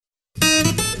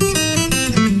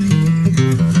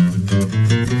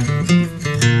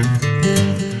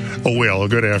Well,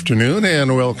 good afternoon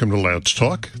and welcome to Let's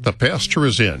Talk. The pastor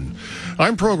is in.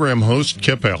 I'm program host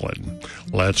Kip Allen.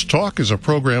 Let's Talk is a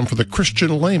program for the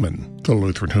Christian layman, the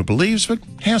Lutheran who believes but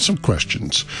has some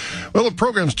questions. Well, the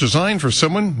program's designed for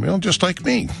someone, just like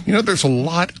me. There's a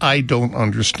lot I don't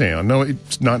understand. No,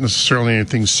 it's not necessarily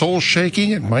anything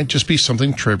soul-shaking. It might just be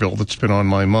something trivial that's been on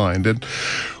my mind. And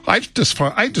I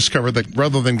discovered that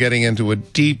rather than getting into a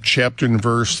deep chapter and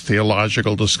verse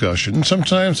theological discussion,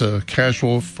 sometimes a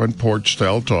casual front porch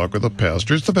style talk with a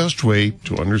pastor is the best way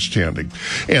to understanding.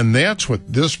 And that's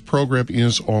what this program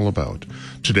is all about.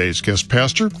 Today's guest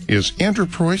pastor is Andrew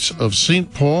Preuss of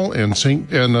St. Paul and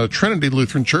Trinity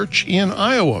Lutheran Church in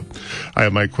Iowa. I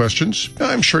have my questions.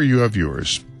 I'm sure you have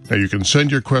yours. Now, you can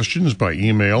send your questions by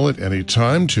email at any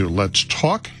time to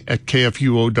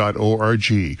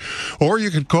letstalk@kfuo.org. Or you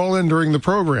could call in during the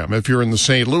program. If you're in the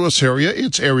St. Louis area,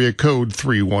 it's area code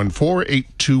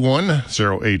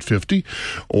 314-821-0850,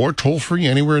 or toll-free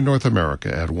anywhere in North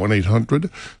America at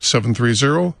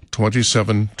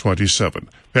 1-800-730-2727.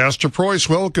 Pastor Preuss,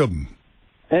 welcome.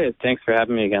 Hey, thanks for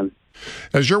having me again.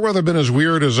 Has your weather been as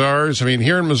weird as ours?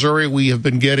 Here in Missouri, we have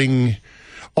been getting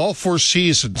all four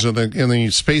seasons in the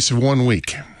space of 1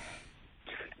 week.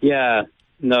 Yeah,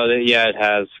 it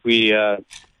has. We,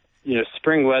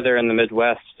 spring weather in the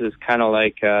Midwest is kind of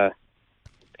like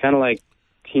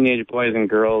teenage boys and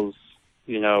girls.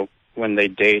 When they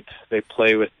date, they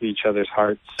play with each other's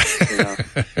hearts.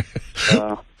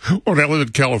 Well, when I lived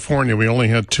in California, we only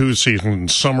had 2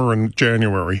 seasons, summer and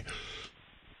January.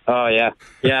 Oh yeah.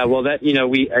 Well, I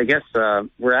guess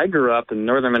where I grew up in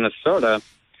northern Minnesota,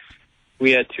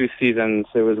 we had 2 seasons.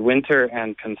 It was winter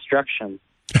and construction.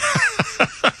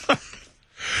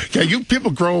 Yeah, you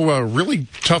people grow really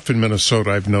tough in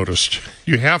Minnesota, I've noticed.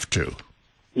 You have to.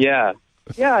 Yeah,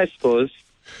 I suppose.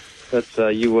 That's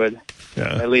you would.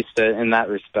 Yeah. At least in that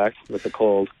respect, with the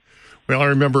cold. Well, I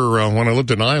remember when I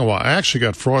lived in Iowa, I actually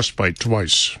got frostbite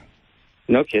twice.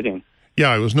 No kidding.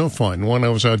 Yeah, it was no fun. One, I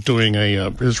was out doing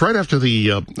it was right after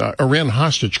the Iran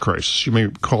hostage crisis. You may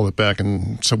recall it back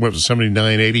in,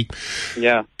 79, 80?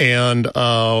 Yeah. And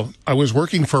I was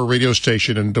working for a radio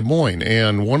station in Des Moines,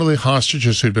 and one of the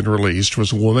hostages who'd been released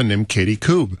was a woman named Katie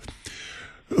Koob,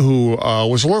 who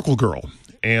was a local girl.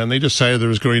 And they decided there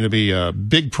was going to be a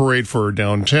big parade for her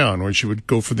downtown when she would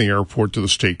go from the airport to the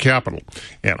state capitol.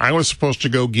 And I was supposed to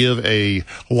go give a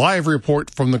live report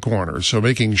from the corner. So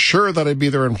making sure that I'd be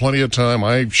there in plenty of time,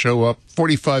 I show up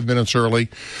 45 minutes early.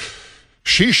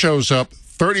 She shows up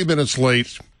 30 minutes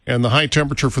late, and the high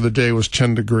temperature for the day was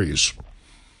 10 degrees.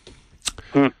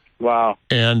 Wow.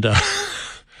 And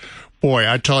boy,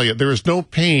 I tell you, there is no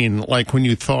pain like when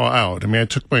you thaw out. I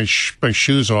took my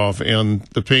shoes off, and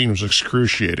the pain was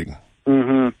excruciating.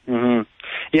 Mm-hmm.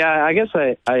 Yeah, I guess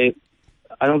I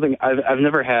don't think I've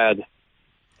never had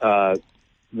the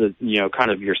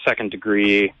kind of your second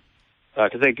degree,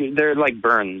 because they're like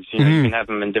burns. You can have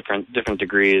them in different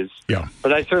degrees. Yeah.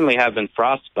 But I certainly have been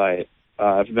frostbite.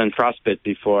 I've been frostbite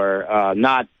before,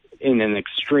 not in an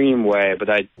extreme way, but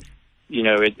I do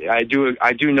know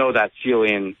that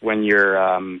feeling when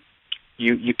you're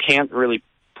you can't really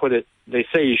put it. They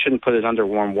say you shouldn't put it under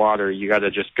warm water. You got to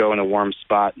just go in a warm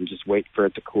spot and just wait for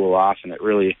it to cool off. And it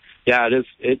really,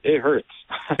 it hurts.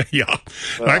 Yeah,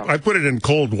 I put it in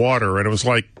cold water, and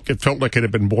it felt like it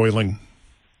had been boiling.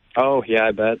 Oh yeah,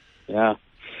 I bet. Yeah.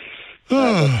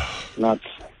 Nuts.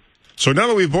 So now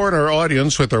that we've bored our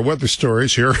audience with our weather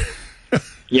stories here.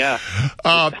 Yeah.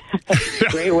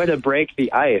 Great way to break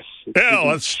the ice.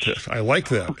 Yeah, I like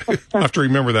that. I have to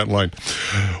remember that line.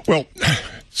 Well,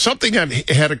 something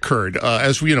had occurred.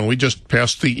 As we just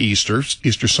passed the Easter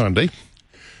Sunday,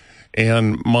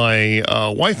 and my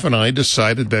wife and I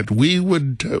decided that we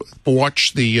would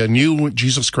watch the new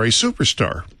Jesus Christ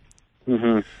Superstar.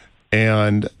 Mm-hmm.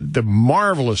 And the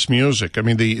marvelous music.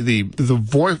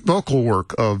 The vocal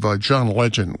work of John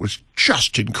Legend was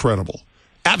just incredible.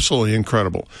 Absolutely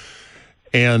incredible.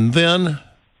 And then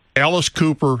Alice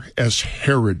Cooper as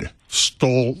Herod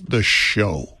stole the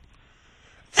show.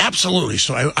 Absolutely.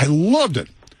 So I loved it.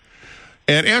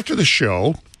 And after the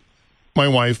show, my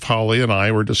wife, Holly, and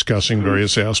I were discussing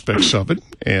various aspects of it.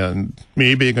 And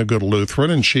me being a good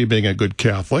Lutheran and she being a good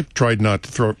Catholic, tried not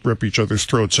to rip each other's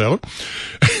throats out.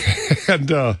 And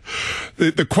the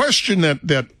question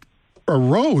that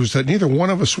arose that neither one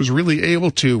of us was really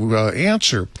able to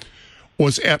answer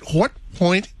was, at what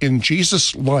point in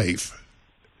Jesus' life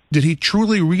did he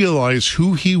truly realize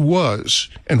who he was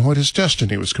and what his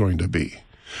destiny was going to be?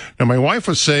 Now, my wife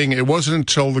was saying it wasn't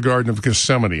until the Garden of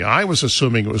Gethsemane. I was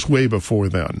assuming it was way before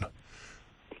then.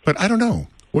 But I don't know.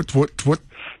 What do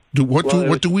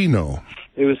we know?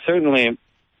 It was certainly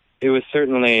it was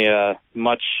certainly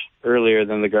much earlier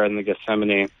than the Garden of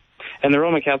Gethsemane, and the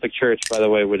Roman Catholic Church, by the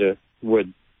way, would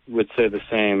say the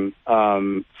same.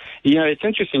 It's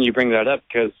interesting you bring that up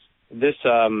because this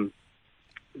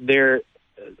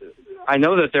I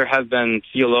know that there have been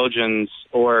theologians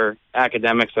or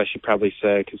academics, I should probably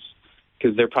say,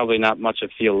 because they're probably not much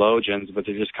of theologians, but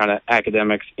they're just kind of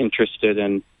academics interested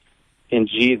in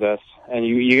Jesus. And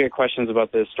you get questions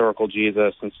about the historical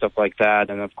Jesus and stuff like that.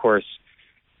 And of course,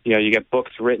 you get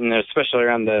books written, especially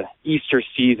around the Easter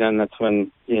season. That's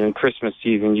when, in Christmas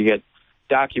season, you get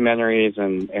documentaries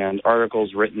and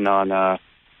articles written on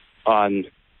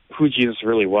who Jesus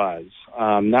really was.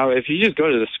 Now, if you just go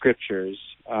to the scriptures,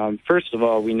 first of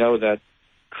all, we know that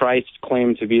Christ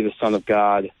claimed to be the Son of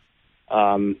God,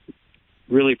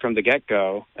 really from the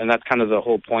get-go, and that's kind of the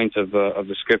whole point of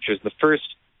the scriptures. The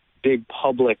first big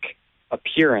public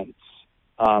appearance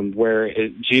where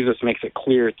Jesus makes it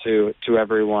clear to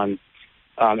everyone,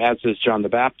 as does John the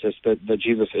Baptist, that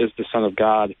Jesus is the Son of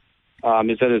God,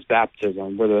 is at his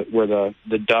baptism, where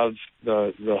the dove,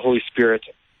 the Holy Spirit,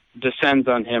 descends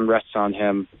on him, rests on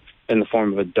him in the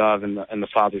form of a dove, and the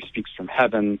Father speaks from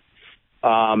heaven.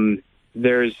 But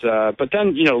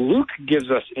then Luke gives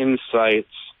us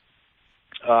insights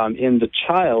in the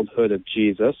childhood of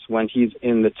Jesus when he's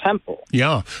in the temple.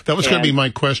 Yeah, that was going to be my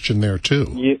question there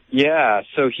too. Yeah,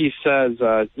 so he says,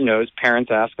 his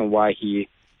parents ask him why he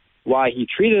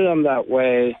treated them that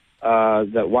way.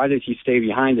 That why did he stay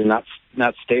behind and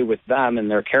not stay with them in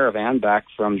their caravan back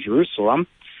from Jerusalem?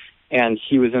 And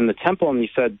he was in the temple, and he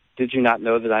said, "Did you not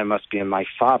know that I must be in my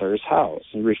Father's house?"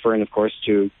 And referring, of course,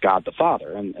 to God the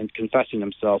Father, and confessing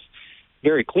himself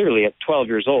very clearly at 12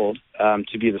 years old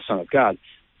to be the Son of God.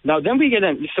 Now, then we get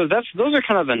in. So those are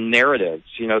kind of the narratives,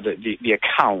 the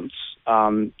accounts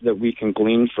that we can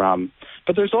glean from.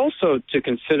 But there's also to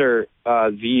consider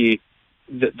the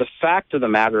fact of the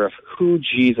matter of who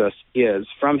Jesus is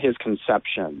from his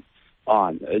conception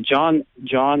on. John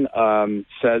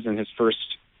says in his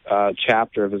first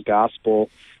chapter of his gospel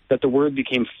that the Word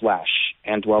became flesh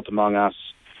and dwelt among us,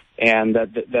 and that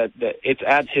it's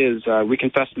at his. We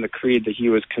confess in the Creed that he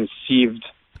was conceived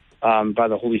by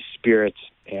the Holy Spirit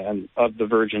and of the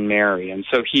Virgin Mary, and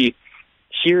so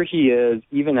here he is,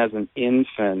 even as an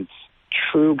infant,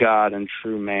 true God and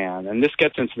true man. And this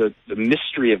gets into the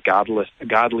mystery of godliness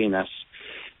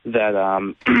that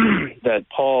that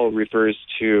Paul refers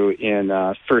to in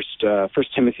First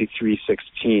Timothy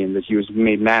 3:16, that he was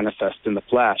made manifest in the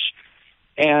flesh.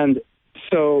 And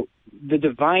so the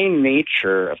divine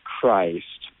nature of Christ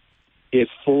is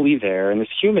fully there, and his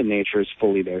human nature is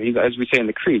fully there. He's, as we say in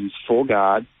the Creed, he's full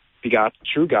God,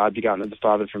 true God, begotten of the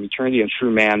Father from eternity, and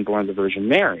true man, born of the Virgin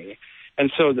Mary.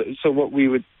 And so what we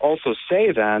would also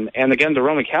say then, and again, the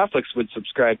Roman Catholics would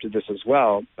subscribe to this as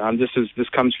well. This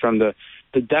comes from the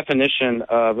definition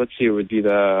of, let's see, it would be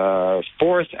the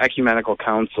Fourth Ecumenical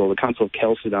Council, the Council of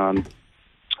Chalcedon,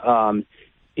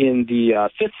 in the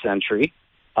 5th century,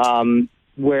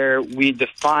 where we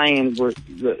define, where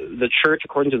the Church,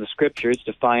 according to the Scriptures,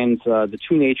 defines the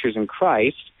two natures in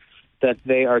Christ, that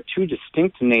they are two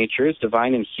distinct natures,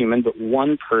 divine and human, but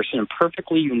one person and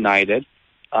perfectly united.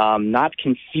 Not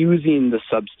confusing the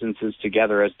substances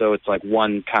together as though it's like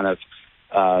one kind of,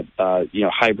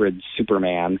 hybrid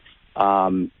Superman.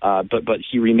 But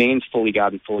he remains fully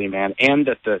God and fully man, and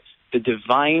that the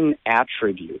divine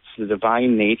attributes, the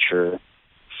divine nature,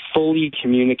 fully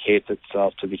communicates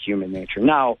itself to the human nature.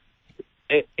 Now,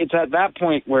 it's at that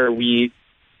point where we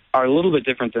are a little bit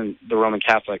different than the Roman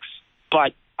Catholics,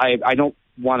 but I don't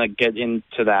want to get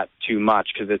into that too much,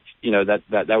 because it's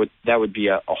that would be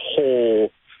a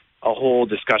whole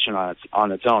discussion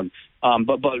on its own.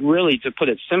 But really, to put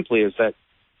it simply, is that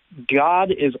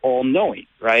God is all-knowing,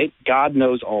 right? God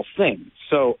knows all things.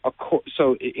 So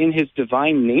in his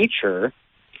divine nature,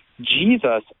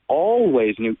 Jesus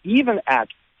always knew, even at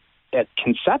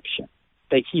conception,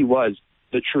 that he was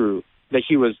the true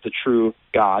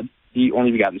God, the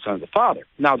only begotten Son of the Father.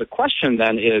 Now, the question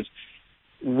then is,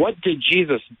 what did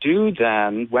Jesus do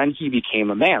then when he became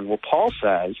a man? Well, Paul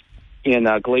says in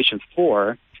Galatians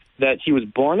 4 that he was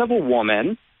born of a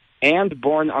woman and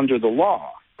born under the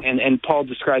law. And Paul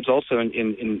describes also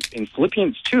in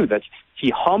Philippians 2 that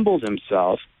he humbled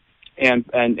himself and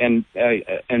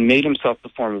made himself the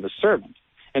form of a servant.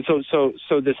 And so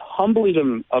this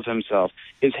humbling of himself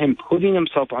is him putting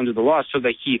himself under the law, so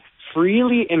that he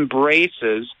freely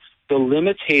embraces the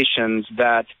limitations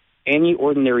that any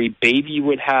ordinary baby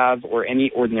would have or any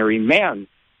ordinary man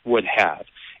would have.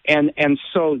 And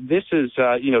so this is,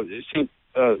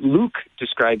 Luke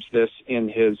describes this in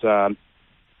his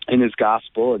in his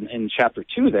gospel in chapter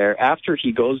 2 there, after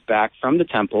he goes back from the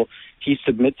temple, he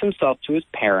submits himself to his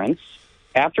parents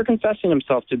after confessing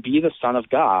himself to be the Son of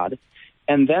God.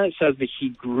 And then it says that he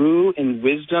grew in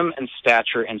wisdom and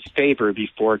stature and favor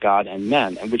before God and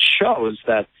men, and which shows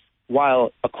that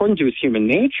while according to his human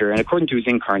nature and according to his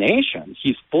incarnation,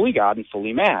 he's fully God and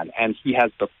fully man, and he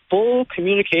has the full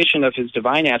communication of his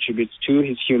divine attributes to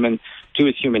his human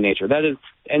nature. That is,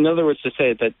 in other words, to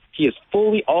say that he is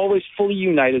always fully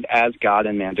united as God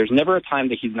and man. There's never a time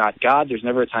that he's not God. There's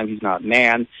never a time he's not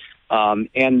man.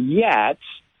 And yet,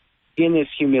 in his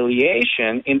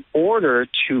humiliation, in order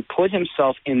to put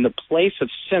himself in the place of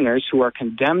sinners who are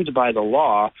condemned by the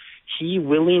law, he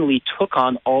willingly took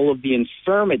on all of the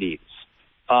infirmities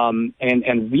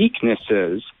and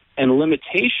weaknesses and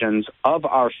limitations of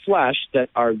our flesh that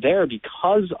are there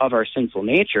because of our sinful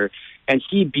nature. And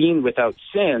he, being without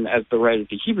sin, as the writer of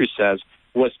the Hebrews says,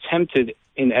 was tempted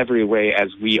in every way as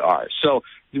we are. So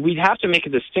we'd have to make a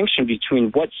distinction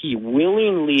between what he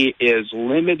willingly is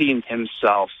limiting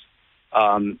himself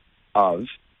of,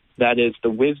 that is the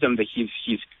wisdom that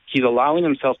he's allowing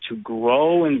himself to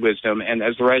grow in wisdom, and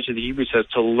as the writer of the Hebrews says,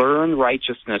 to learn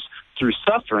righteousness through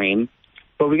suffering.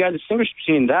 But we got to distinguish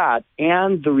between that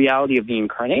and the reality of the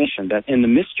incarnation, that in the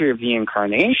mystery of the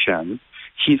incarnation,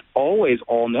 he's always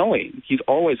all-knowing. He's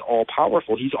always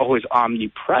all-powerful. He's always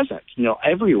omnipresent,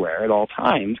 everywhere at all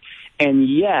times. And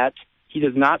yet, he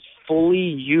does not fully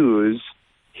use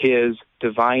his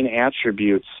divine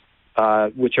attributes,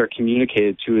 which are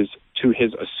communicated to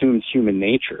his assumed human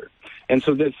nature. And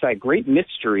so there's that great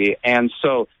mystery. And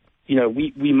so,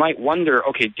 we might wonder,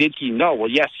 okay, did he know? Well,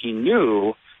 yes, he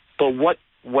knew, but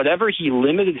whatever he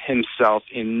limited himself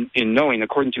in knowing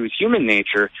according to his human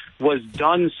nature was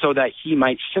done so that he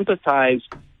might sympathize,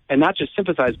 and not just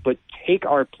sympathize, but take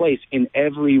our place in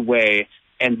every way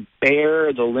and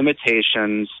bear the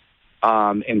limitations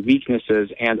and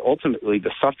weaknesses and ultimately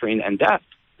the suffering and death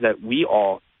that we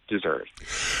all deserve.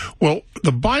 Well,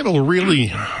 the Bible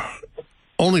really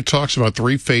only talks about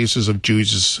 3 phases of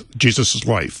Jesus'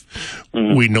 life.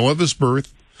 Mm-hmm. We know of his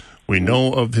birth. We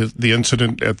know of the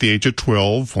incident at the age of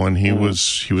 12 when he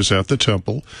was at the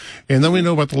temple, and then we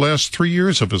know about the last 3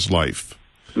 years of his life.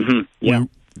 Mm-hmm. Yeah.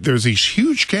 There's these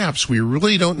huge gaps. We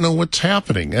really don't know what's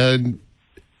happening. And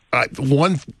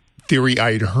one theory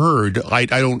I'd heard, I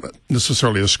don't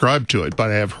necessarily ascribe to it, but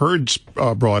I have heard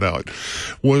brought out,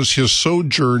 was his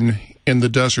sojourn in the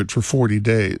desert for 40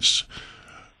 days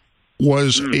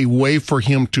was a way for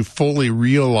him to fully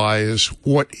realize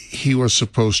what he was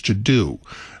supposed to do.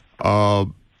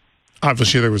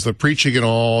 Obviously, there was the preaching and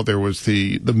all, there was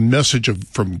the message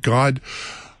from God,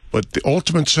 but the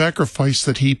ultimate sacrifice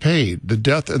that he paid, the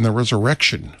death and the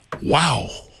resurrection. Wow.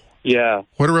 Yeah.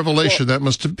 What a revelation that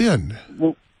must have been.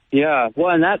 Well, yeah.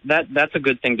 Well, and that's a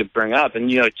good thing to bring up. And,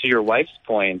 to your wife's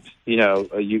point, you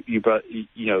brought,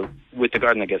 with the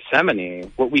Garden of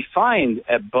Gethsemane, what we find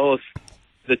at both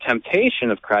the temptation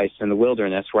of Christ in the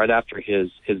wilderness right after his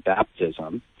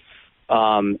baptism,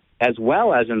 as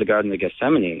well as in the Garden of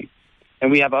Gethsemane.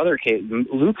 And we have other cases.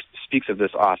 Luke speaks of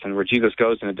this often, where Jesus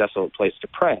goes in a desolate place to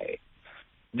pray.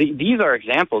 These are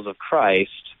examples of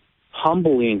Christ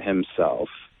humbling himself,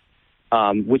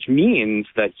 which means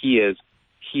that he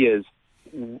is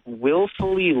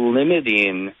willfully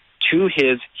limiting to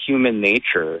his human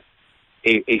nature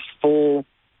a full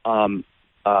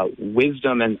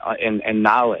wisdom and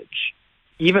knowledge,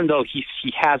 even though he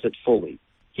has it fully.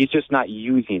 He's just not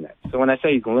using it. So when I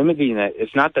say he's limiting it,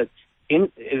 it's not that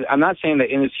I'm not saying that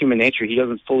in his human nature he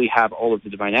doesn't fully have all of the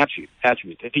divine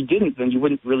attributes. If he didn't, then you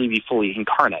wouldn't really be fully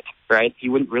incarnate, right? He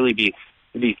wouldn't really be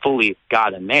fully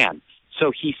God and man.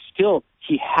 So he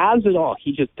has it all.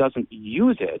 He just doesn't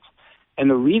use it. And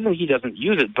the reason he doesn't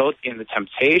use it, both in the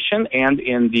temptation and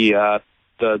in the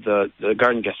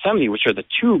Garden of Gethsemane, which are the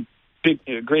two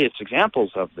greatest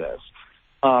examples of this,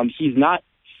 he's not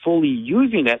fully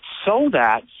using it so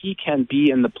that he can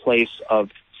be in the place of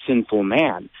sinful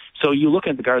man. So you look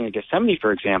at the Garden of Gethsemane,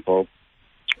 for example.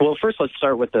 Well, first let's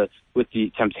start with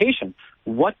the temptation.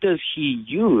 What does he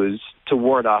use to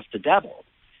ward off the devil?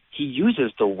 He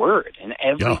uses the word in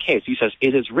every case. He says,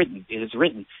 "It is written, it is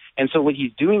written." And so what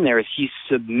he's doing there is he's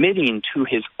submitting to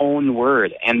his own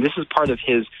word. And this is part of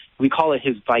we call it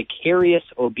his vicarious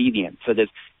obedience. So this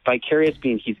vicarious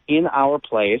being he's in our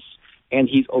place, and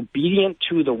he's obedient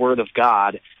to the word of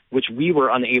God, which we were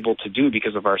unable to do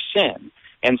because of our sin.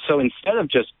 And so instead of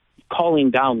just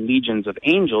calling down legions of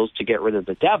angels to get rid of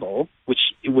the devil, which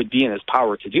it would be in his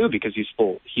power to do because he's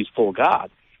full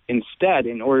God, instead,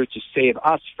 in order to save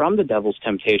us from the devil's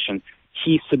temptation,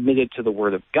 he submitted to the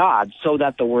word of God so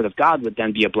that the word of God would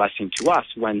then be a blessing to us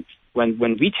when when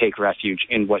we take refuge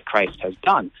in what Christ has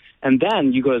done. And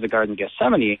then you go to the Garden of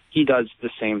Gethsemane, he does the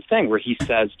same thing where he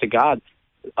says to God,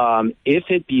 if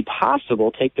it be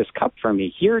possible, take this cup from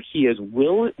me. Here he is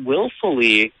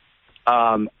willfully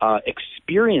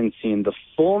experiencing the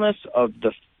fullness of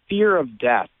the fear of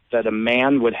death that a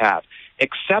man would have,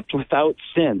 except without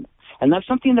sin. And that's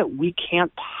something that we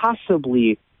can't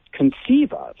possibly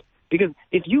conceive of. Because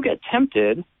if you get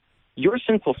tempted, your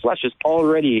sinful flesh is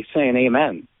already saying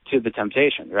amen to the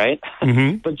temptation, right?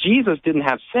 Mm-hmm. But Jesus didn't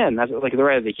have sin, that's like the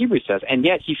writer of the Hebrews says, and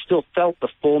yet he still felt the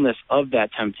fullness of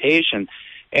that temptation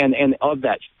and of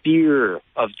that fear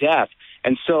of death.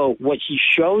 And so what he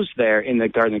shows there in the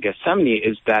Garden of Gethsemane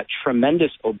is that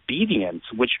tremendous obedience,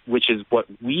 which is what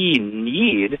we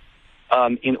need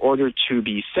in order to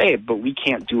be saved, but we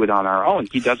can't do it on our own.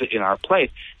 He does it in our place.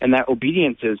 And that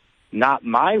obedience is not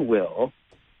my will,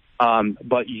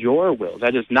 but your will.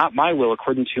 That is not my will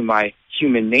according to my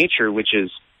human nature, which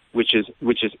is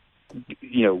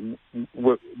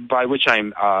by which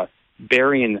I'm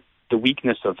burying the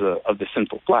weakness of the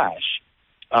sinful flesh,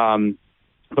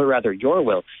 but rather your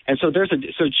will. And so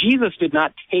so Jesus did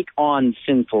not take on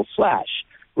sinful flesh.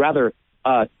 Rather,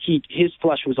 his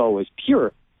flesh was always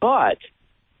pure, but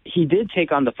he did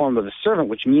take on the form of a servant,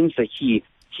 which means that he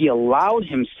allowed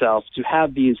himself to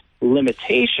have these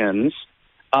limitations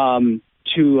and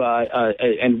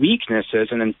weaknesses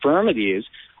and infirmities,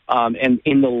 and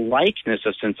in the likeness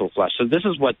of sinful flesh. So this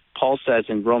is what Paul says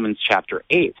in Romans chapter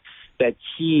 8,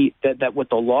 that what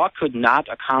the law could not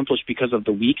accomplish because of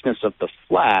the weakness of the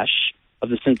flesh, of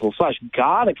the sinful flesh,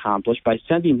 God accomplished by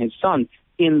sending his Son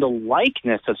in the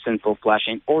likeness of sinful flesh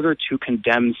in order to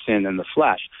condemn sin in the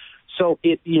flesh. So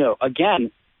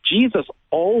again, Jesus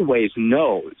always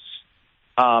knows,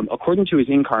 according to his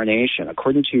incarnation,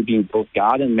 according to being both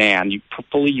God and man,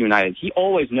 fully united, he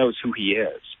always knows who he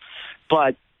is.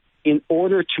 But in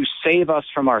order to save us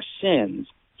from our sins,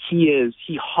 he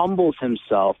humbles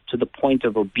himself to the point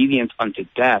of obedience unto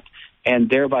death, and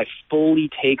thereby fully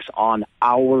takes on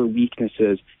our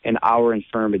weaknesses and our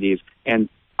infirmities and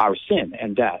our sin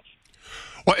and death.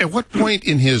 Well, at what point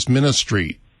in his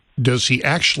ministry does he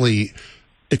actually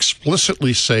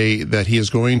explicitly say that he is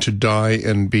going to die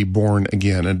and be born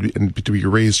again and to be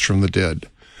raised from the dead?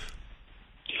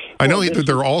 I know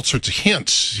there are all sorts of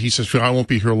hints. He says, I won't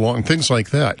be here long, things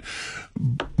like that.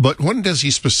 But when does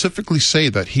he specifically say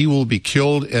that he will be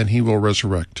killed and he will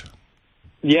resurrect?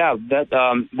 Yeah,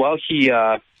 when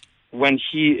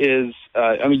he is,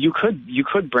 you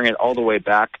could bring it all the way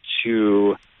back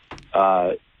to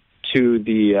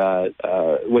the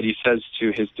what he says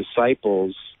to his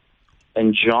disciples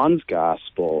in John's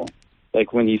gospel,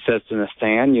 like when he says to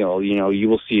Nathanael, you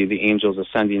will see the angels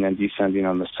ascending and descending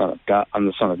on the Son of God, on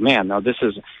the Son of Man. Now this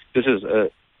is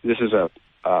a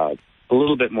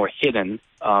little bit more hidden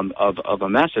of a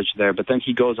message there, but then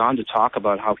he goes on to talk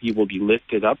about how he will be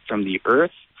lifted up from the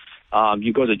earth.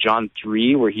 You go to John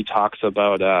 3 where he talks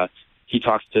to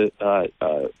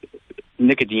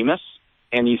Nicodemus,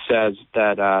 and he says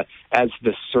that as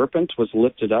the serpent was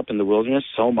lifted up in the wilderness,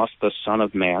 so must the Son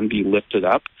of Man be lifted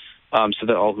up, so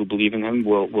that all who believe in him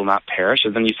will not perish.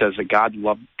 And then he says that God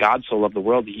so loved the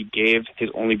world that he gave his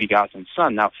only begotten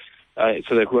Son. Now,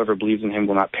 so that whoever believes in him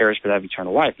will not perish but have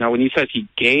eternal life. Now, when he says he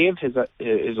gave his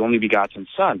only begotten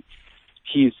Son,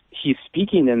 he's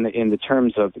speaking in the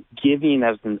terms of giving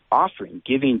as an offering,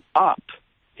 giving up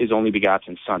his only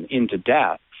begotten Son into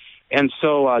death. And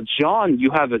so, John,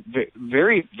 you have it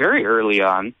very, very early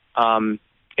on, and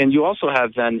you also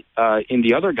have then in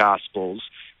the other Gospels,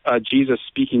 Jesus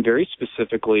speaking very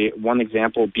specifically, one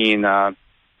example being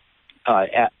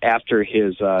after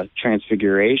his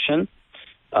transfiguration.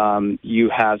 You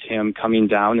have him coming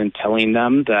down and telling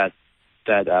them that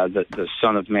the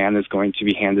Son of Man is going to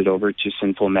be handed over to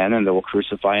sinful men, and they will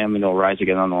crucify him, and he'll rise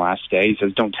again on the last day. He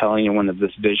says, don't tell anyone of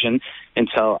this vision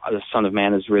until the Son of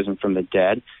Man is risen from the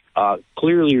dead,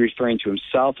 clearly referring to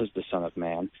himself as the Son of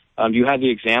Man. You have the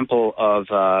example of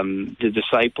the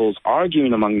disciples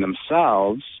arguing among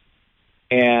themselves,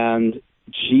 and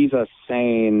Jesus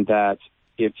saying that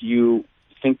if you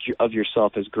think of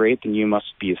yourself as great, then you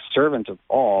must be a servant of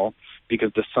all,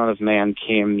 because the Son of Man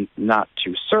came not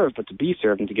to serve, but to be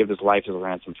served and to give his life as a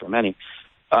ransom for many.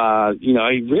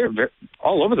 We're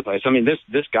all over the place. I mean,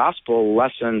 this gospel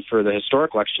lesson for the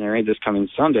historic lectionary this coming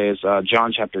Sunday is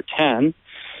John chapter 10,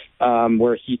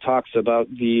 where he talks about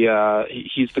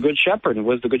he's the good shepherd, and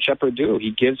what does the good shepherd do?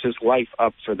 He gives his life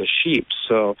up for the sheep.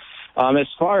 So, as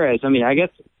far as, I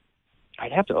guess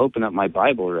I'd have to open up my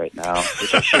Bible right now,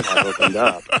 which I should have opened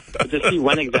up, to see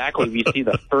when exactly we see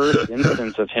the first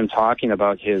instance of him talking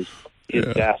about his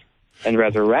death and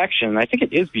resurrection. I think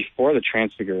it is before the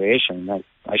transfiguration.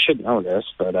 I should know this,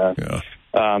 but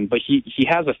he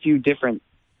has a few different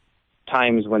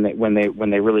times when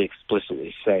they really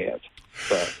explicitly say it.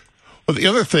 So. Well, the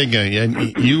other thing,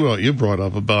 and you brought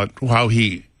up about how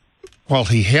while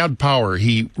he had power,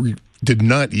 he did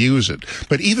not use it.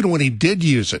 But even when he did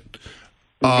use it,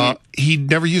 he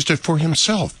never used it for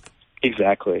himself.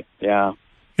 Exactly. Yeah,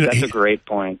 that's a great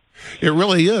point. It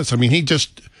really is. I mean,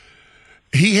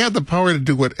 he had the power to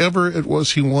do whatever it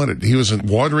was he wanted. He was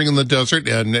wandering in the desert,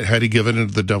 and had he given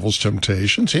into the devil's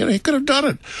temptations, he could have done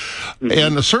it.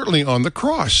 And certainly on the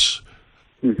cross.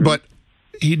 But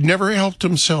he never helped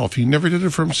himself. He never did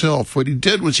it for himself. What he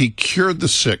did was he cured the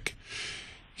sick.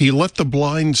 He let the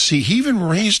blind see. He even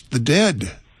raised the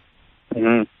dead.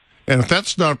 And if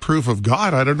that's not proof of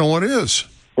God, I don't know what is.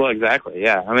 Well, exactly.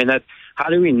 Yeah. I mean, how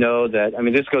do we know that? I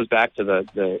mean, this goes back to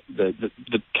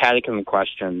the catechism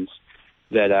questions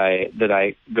that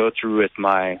I go through with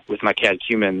my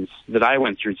catechumens that I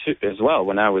went through too, as well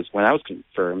when I was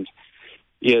confirmed.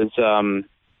 Is one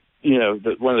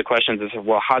of the questions is,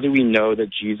 well, how do we know that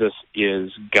Jesus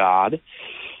is God?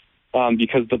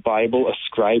 Because the Bible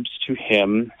ascribes to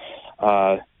him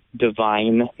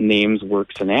divine names,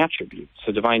 works, and attributes.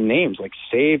 So divine names like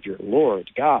Savior,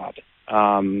 Lord, God,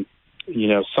 Son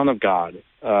of God,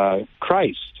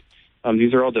 Christ.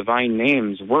 These are all divine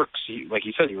names, works. Like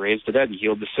he said, he raised the dead, he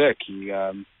healed the sick,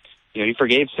 he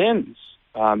forgave sins,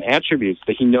 attributes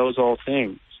that he knows all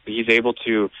things, that he's able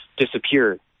to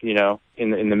disappear, in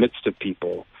the midst of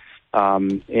people.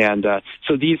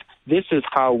 So this is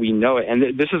how we know it.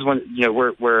 And this is when,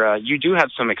 where you do have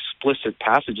some explicit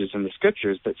passages in the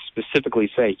scriptures that specifically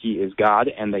say he is God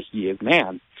and that he is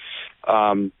man.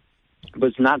 But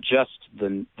it's not just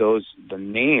the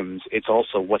names, it's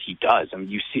also what he does.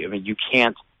 You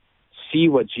can't see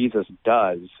what Jesus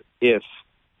does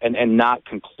and not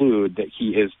conclude that he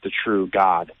is the true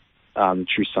God, the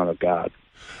true Son of God.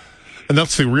 And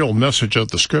that's the real message of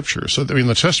the Scripture. So, I mean,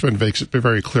 the Testament makes it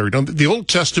very clear. The Old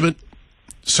Testament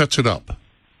sets it up,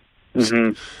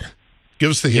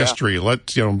 gives the history,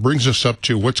 brings us up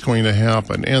to what's going to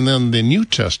happen. And then the New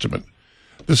Testament,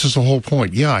 this is the whole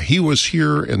point. Yeah, he was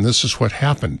here, and this is what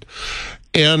happened.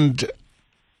 And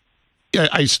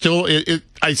I still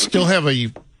have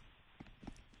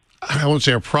I won't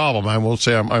say a problem. I won't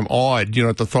say I'm awed,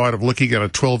 at the thought of looking at a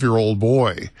 12-year-old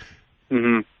boy,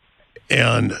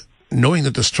 and knowing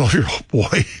that this 12-year-old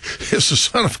boy is the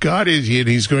Son of God, and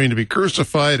he's going to be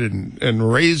crucified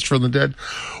and raised from the dead.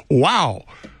 Wow.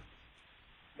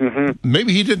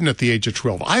 Maybe he didn't at the age of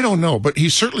 12. I don't know, but he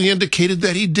certainly indicated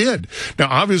that he did. Now,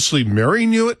 obviously, Mary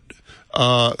knew it,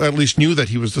 at least knew that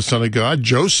he was the Son of God.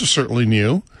 Joseph certainly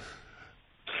knew.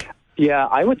 Yeah,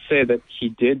 I would say that he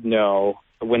did know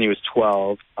when he was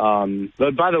 12.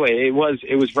 But by the way, it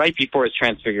was right before his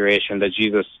transfiguration that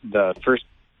Jesus,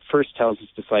 first tells his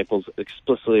disciples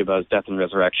explicitly about his death and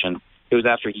resurrection. It was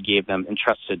after he gave them,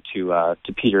 entrusted to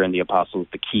Peter and the apostles,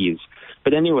 the keys.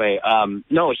 But anyway,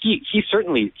 no, he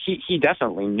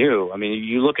definitely knew. I mean,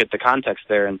 you look at the context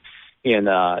there in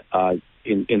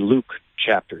Luke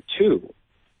chapter 2.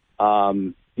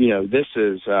 This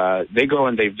is they go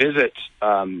and they visit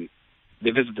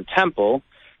the temple,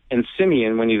 and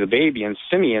Simeon, when he's a baby, and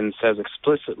Simeon says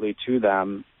explicitly to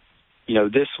them,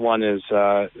 this one is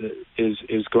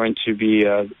going to be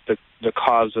the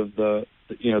cause of the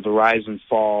rise and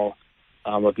fall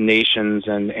of nations,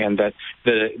 and that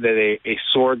a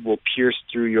sword will pierce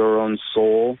through your own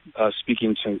soul,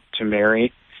 speaking to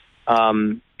Mary,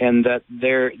 and that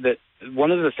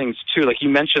one of the things too, like you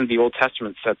mentioned, the Old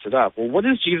Testament sets it up. Well, what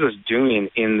is Jesus doing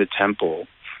in the temple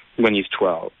when he's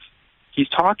 12? He's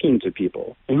talking to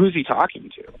people, and who's he talking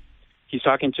to? He's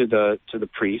talking to the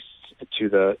priests,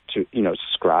 to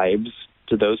scribes,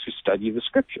 to those who study the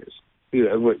scriptures,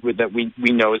 that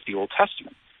we know as the Old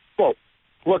Testament. Well,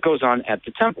 what goes on at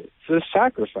the temple? So the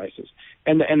sacrifices,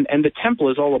 and the temple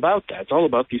is all about that. It's all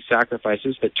about these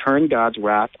sacrifices that turn God's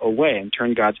wrath away and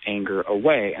turn God's anger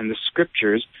away. And the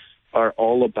scriptures are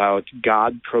all about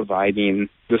God providing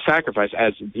the sacrifice,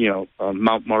 as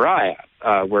Mount Moriah,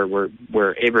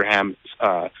 where Abraham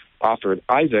offered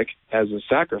Isaac as a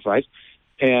sacrifice.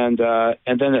 And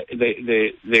then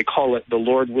they call it the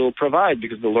Lord will provide,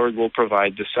 because the Lord will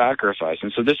provide the sacrifice.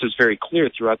 And so this is very clear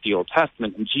throughout the Old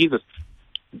Testament. And Jesus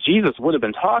would have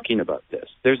been talking about this.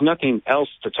 There's nothing else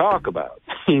to talk about.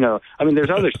 There's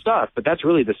other stuff, but that's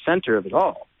really the center of it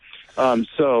all.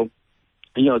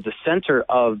 The center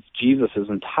of Jesus'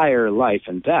 entire life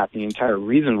and death, the entire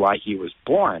reason why he was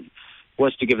born,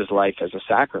 was to give his life as a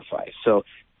sacrifice. So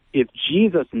if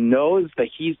Jesus knows that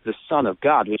he's the Son of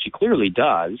God, which he clearly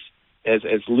does, as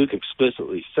Luke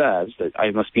explicitly says, that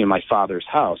I must be in my Father's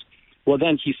house, well,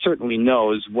 then he certainly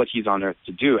knows what he's on earth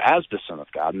to do as the Son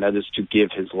of God, and that is to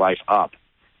give his life up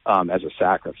as a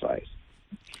sacrifice.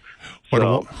 What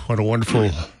a wonderful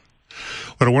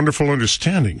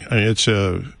understanding. I mean, it's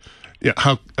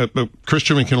how a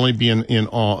Christian can only be in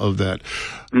awe of that.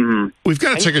 Mm-hmm. We've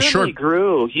got to take a short.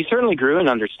 He certainly grew in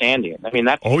understanding. I mean,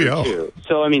 that's true too.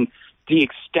 So, I mean, the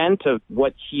extent of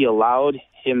what he allowed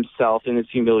himself in his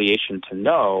humiliation to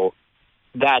know,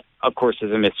 that, of course,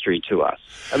 is a mystery to us.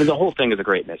 I mean, the whole thing is a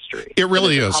great mystery. It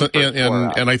really is.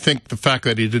 And I think the fact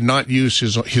that he did not use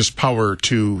his power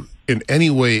to in any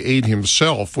way aid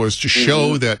himself was to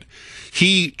show that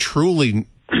he truly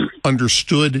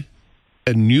understood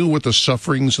and knew what the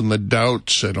sufferings and the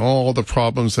doubts and all the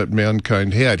problems that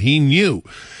mankind had. He knew.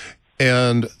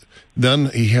 And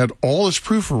then he had all this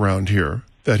proof around here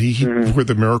that he were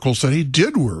the miracles that he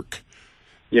did work.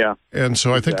 Yeah. And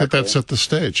so I think that set the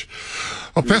stage.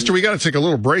 Well, Pastor, we got to take a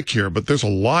little break here, but there's a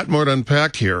lot more to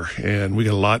unpack here, and we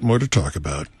got a lot more to talk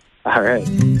about. All right.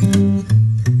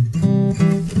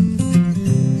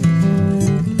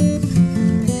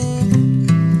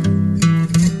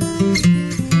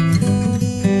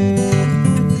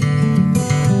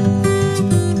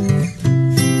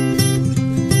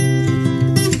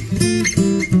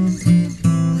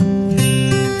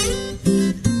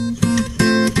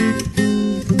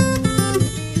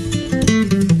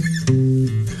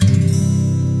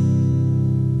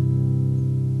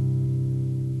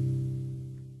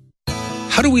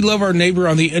 How do we love our neighbor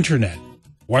on the internet?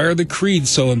 Why are the creeds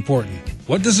so important?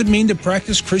 What does it mean to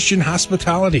practice Christian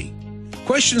hospitality?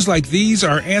 Questions like these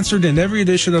are answered in every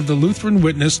edition of the Lutheran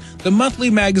Witness, the monthly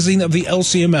magazine of the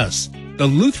LCMS. The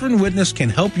Lutheran Witness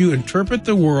can help you interpret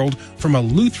the world from a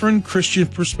Lutheran Christian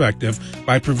perspective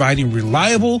by providing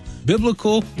reliable,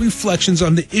 biblical reflections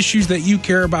on the issues that you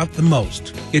care about the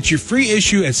most. Get your free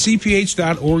issue at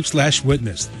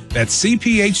cph.org/witness. That's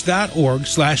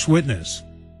cph.org/witness.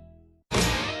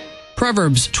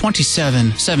 Proverbs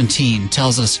 27:17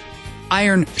 tells us,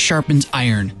 "Iron sharpens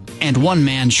iron, and one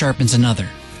man sharpens another."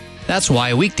 That's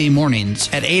why weekday mornings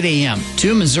at 8 a.m.,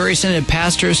 two Missouri Synod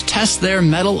pastors test their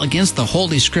mettle against the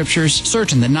Holy Scriptures,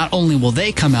 certain that not only will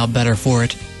they come out better for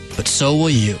it, but so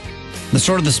will you. The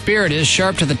sword of the Spirit is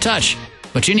sharp to the touch,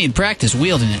 but you need practice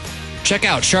wielding it. Check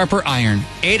out Sharper Iron,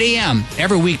 8 a.m.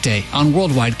 every weekday on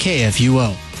Worldwide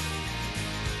KFUO.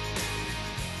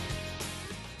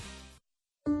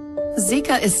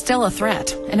 Zika is still a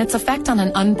threat, and its effect on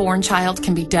an unborn child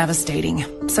can be devastating.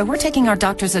 So we're taking our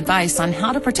doctor's advice on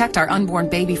how to protect our unborn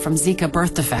baby from Zika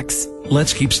birth defects.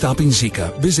 Let's keep stopping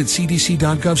Zika. Visit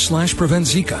cdc.gov/prevent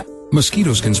Zika.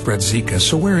 Mosquitoes can spread Zika,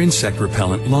 so wear insect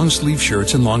repellent, long sleeve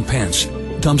shirts, and long pants.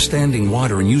 Dump standing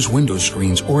water and use window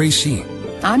screens or AC.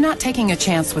 I'm not taking a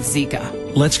chance with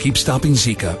Zika. Let's keep stopping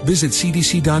Zika. Visit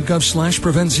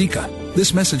cdc.gov/prevent Zika.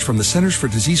 This message from the Centers for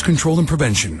Disease Control and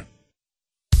Prevention.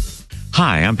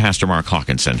 Hi, I'm Pastor Mark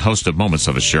Hawkinson, host of Moments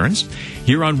of Assurance,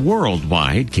 here on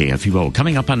Worldwide KFUO.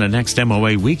 Coming up on the next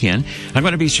MOA weekend, I'm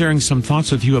going to be sharing some thoughts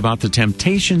with you about the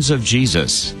temptations of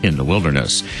Jesus in the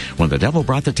wilderness. When the devil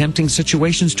brought the tempting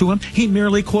situations to him, he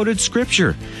merely quoted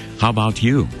Scripture. How about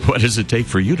you? What does it take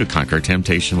for you to conquer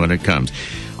temptation when it comes?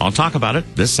 I'll talk about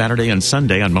it this Saturday and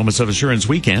Sunday on Moments of Assurance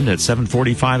weekend at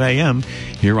 7:45 a.m.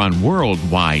 here on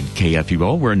Worldwide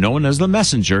KFUO. We're known as the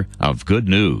messenger of good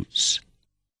news.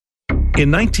 In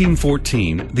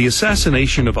 1914, the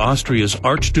assassination of Austria's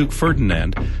Archduke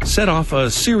Ferdinand set off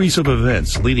a series of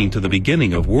events leading to the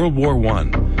beginning of World War I.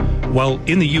 While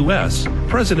in the U.S.,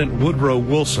 President Woodrow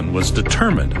Wilson was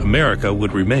determined America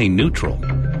would remain neutral.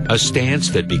 A stance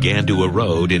that began to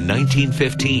erode in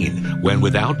 1915 when,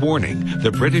 without warning,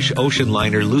 the British ocean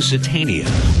liner Lusitania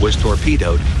was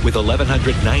torpedoed with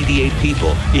 1,198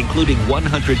 people, including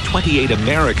 128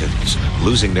 Americans,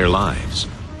 losing their lives.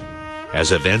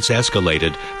 As events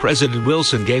escalated, President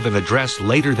Wilson gave an address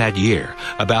later that year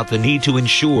about the need to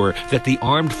ensure that the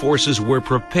armed forces were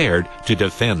prepared to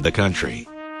defend the country.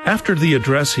 After the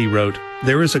address, he wrote,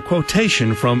 "There is a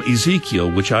quotation from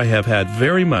Ezekiel which I have had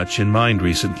very much in mind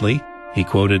recently." He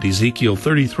quoted Ezekiel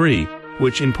 33,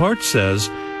 which in part says,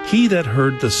 "He that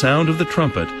heard the sound of the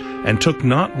trumpet and took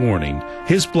not warning,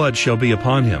 his blood shall be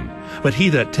upon him, but he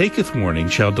that taketh warning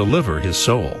shall deliver his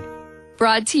soul."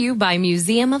 Brought to you by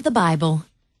Museum of the Bible.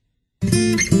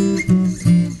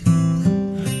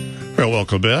 Well,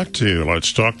 welcome back to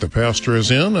Let's Talk. The Pastor is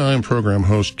in. I'm program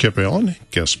host Kip Allen.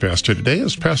 Guest pastor today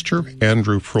is Pastor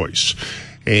Andrew Preuss.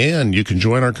 And you can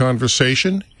join our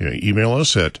conversation. Email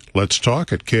us at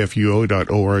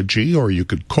letstalk@kfuo.org, or you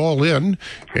could call in.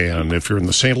 And if you're in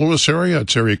the St. Louis area,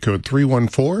 it's area code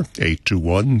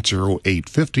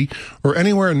 314-821-0850. Or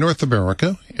anywhere in North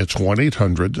America, it's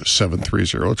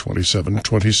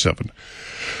 1-800-730-2727.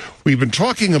 We've been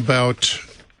talking about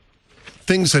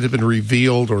things that have been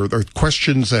revealed, or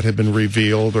questions that have been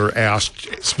revealed or asked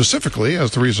specifically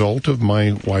as the result of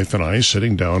my wife and I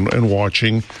sitting down and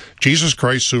watching Jesus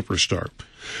Christ Superstar.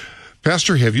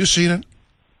 Pastor, have you seen it?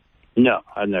 No,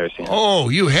 I've never seen it. Oh,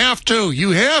 you have to.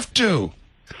 You have to.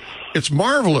 It's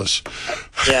marvelous.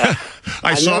 Yeah.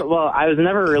 I was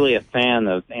never really a fan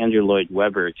of Andrew Lloyd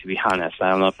Webber, to be honest.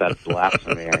 I don't know if that's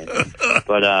blasphemy or anything.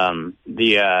 But I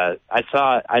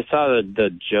saw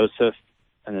the Joseph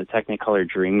and the Technicolor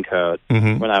Dreamcoat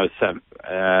when I was 7.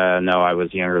 No, I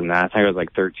was younger than that. I think I was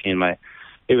like 13.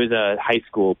 It was a high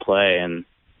school play, and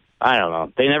I don't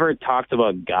know. They never talked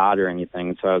about God or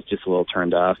anything, so I was just a little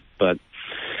turned off. But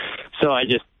so I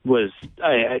just was.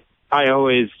 I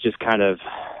always just kind of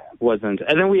wasn't.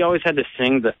 And then we always had to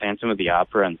sing the Phantom of the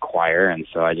Opera in choir, and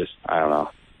so I don't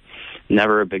know.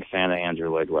 Never a big fan of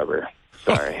Andrew Lloyd Webber.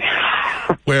 Sorry.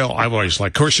 Well, I've always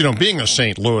liked, of course, being a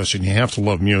St. Louis, and you have to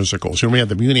love musicals. We had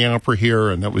the Muni Opera here,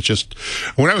 and that was just,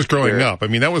 when I was growing up, I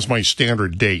mean, that was my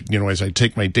standard date, as I'd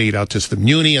take my date out to the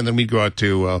Muni, and then we'd go out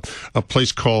to a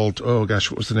place called, oh gosh,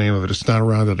 what was the name of it? It's not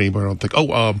around anymore, I don't think.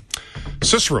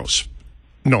 Cicero's.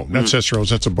 No, not Cicero's.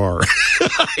 That's a bar.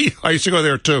 I used to go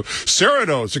there too.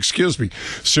 Serrano's,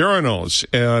 Serrano's.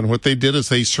 And what they did is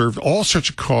they served all sorts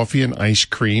of coffee and ice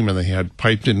cream, and they had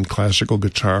piped-in classical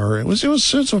guitar. It was a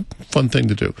fun thing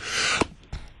to do.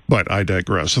 But I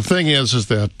digress. The thing is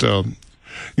that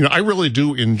I really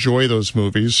do enjoy those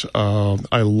movies.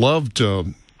 I loved.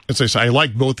 As I say, I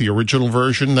like both the original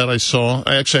version that I saw.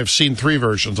 I've seen 3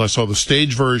 versions. I saw the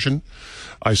stage version,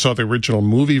 I saw the original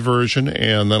movie version,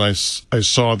 and then I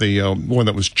saw the one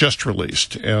that was just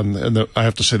released. And I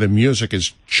have to say, the music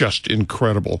is just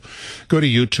incredible. Go to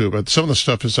YouTube. Some of the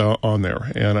stuff is on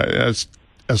there. And as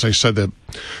I said, the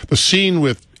scene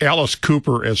with Alice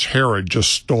Cooper as Herod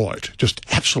just stole it. Just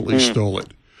absolutely stole it.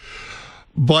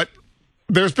 But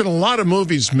there's been a lot of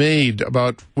movies made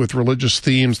with religious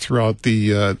themes throughout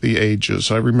the ages.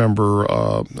 I remember,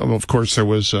 of course, there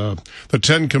was the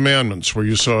 10 Commandments, where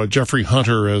you saw Jeffrey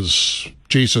Hunter as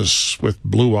Jesus with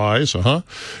blue eyes,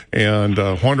 and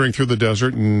wandering through the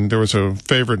desert. And there was a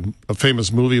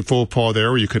famous movie, Faux Pas, there,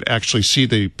 where you could actually see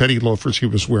the petty loafers he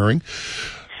was wearing.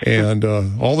 And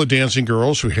all the dancing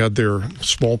girls who had their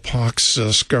smallpox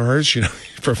scars,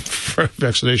 from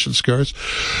vaccination scars.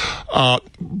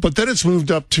 But then it's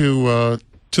moved up to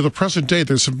the present day.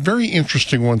 There's some very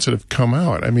interesting ones that have come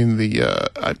out. I mean,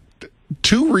 the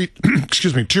two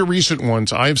recent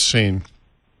ones I've seen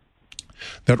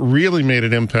that really made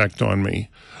an impact on me.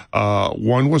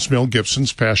 One was Mel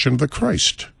Gibson's Passion of the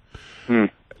Christ.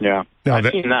 Yeah, I've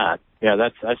seen that. Yeah,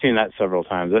 I've seen that several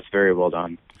times. That's very well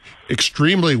done.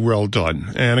 Extremely well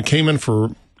done, and it came in for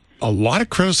a lot of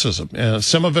criticism.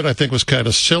 Some of it, I think, was kind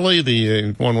of silly.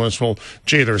 The one was,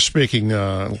 they're speaking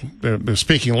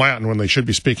Latin when they should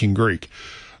be speaking Greek.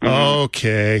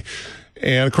 Okay.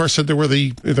 And of course, there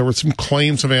were some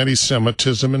claims of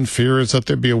anti-Semitism and fears that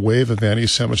there'd be a wave of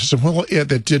anti-Semitism. Well,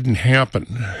 that didn't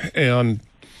happen. And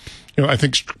I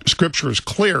think Scripture is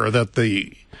clear that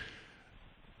the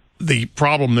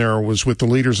problem there was with the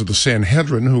leaders of the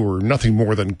Sanhedrin, who were nothing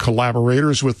more than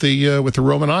collaborators with the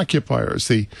Roman occupiers.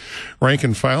 The rank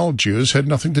and file Jews had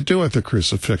nothing to do with the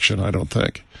crucifixion, I don't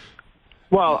think.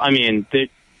 Well, I mean,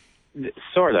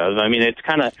 sort of. I mean, it's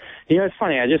kind of, it's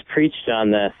funny. I just preached on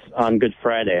this on Good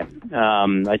Friday.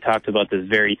 I talked about this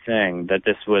very thing, that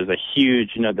this was a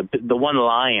huge, the one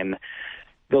line,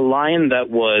 that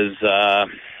was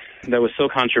so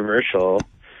controversial.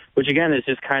 Which, again, is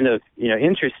just kind of,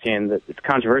 interesting that it's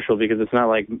controversial, because it's not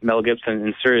like Mel Gibson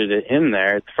inserted it in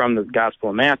there. It's from the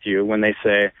Gospel of Matthew, when they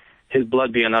say, his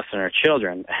blood be on us and our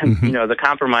children. And, the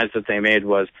compromise that they made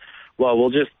was, well,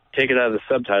 we'll just take it out of the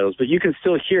subtitles. But you can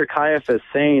still hear Caiaphas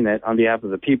saying it on behalf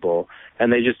of the people,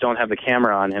 and they just don't have the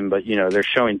camera on him. But, they're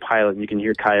showing Pilate, and you can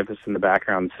hear Caiaphas in the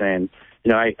background saying,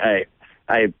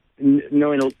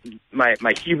 knowing my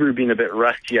Hebrew being a bit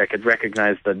rusty, I could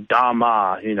recognize the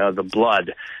dama, the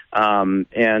blood, being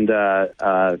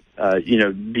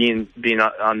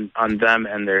on them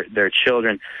and their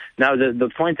children. Now, the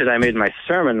point that I made in my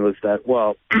sermon was that,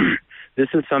 well, this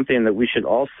is something that we should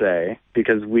all say,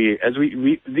 because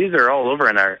these are all over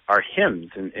in our hymns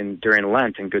during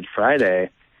Lent and Good Friday.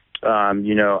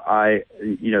 This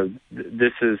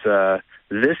is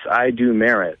this I do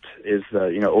merit, is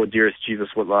the, oh dearest Jesus,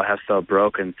 what law hast thou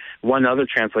broken? One other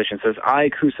translation says, I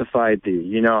crucified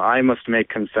thee, I must make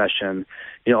confession,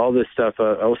 all this stuff.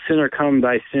 O sinner, come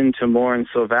thy sin to mourn,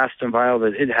 so vast and vile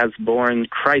that it has borne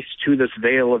Christ to this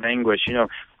vale of anguish.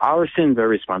 Our sins are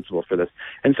responsible for this.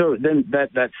 And so then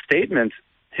that statement,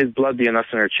 his blood be on us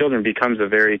and our children, becomes a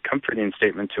very comforting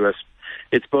statement to us.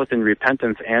 It's both in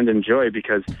repentance and in joy,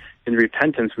 because in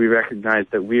repentance we recognize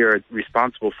that we are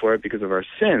responsible for it because of our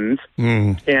sins,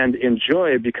 and in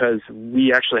joy because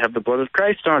we actually have the blood of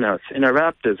Christ on us in our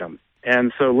baptism.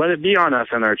 And so let it be on us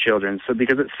and our children, so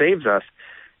because it saves us.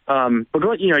 But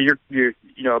going,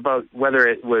 you're about whether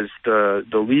it was the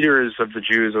leaders of the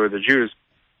Jews or the Jews.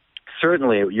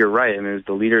 Certainly, you're right. I mean, it was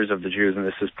the leaders of the Jews, and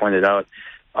this is pointed out.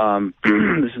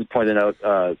 This is pointed out,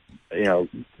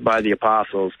 by the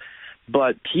apostles.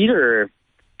 But Peter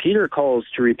calls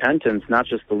to repentance not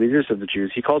just the leaders of the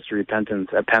Jews. He calls to repentance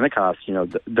at Pentecost.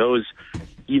 Those,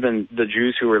 even the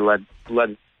Jews who were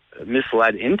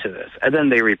misled into this, and then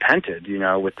they repented.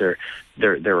 With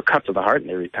they were cut to the heart and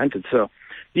they repented. So,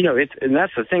 and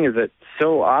that's the thing, is that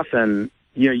so often,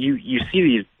 you see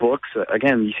these books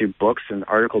again. You see books and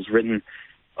articles written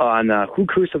on who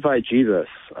crucified Jesus,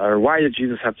 or why did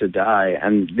Jesus have to die,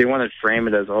 and they want to frame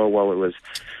it as,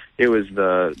 it was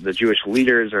the Jewish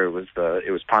leaders, or it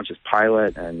was Pontius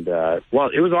Pilate, and it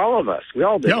was all of us. We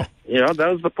all did. Yeah.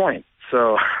 That was the point.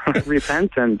 So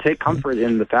repent and take comfort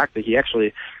in the fact that he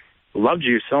actually loved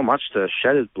you so much to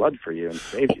shed his blood for you and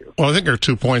save you. Well, I think there are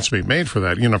 2 points to be made for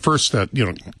that. First, that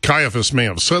Caiaphas may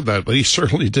have said that, but he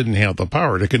certainly didn't have the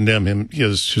power to condemn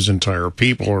his entire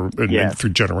people through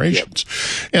generations.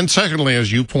 Yep. And secondly,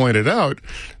 as you pointed out,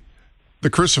 the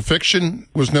crucifixion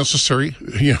was necessary.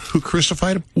 Who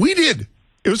crucified him? We did.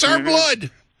 It was our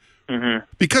blood. Mm-hmm.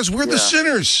 Because we're the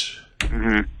sinners.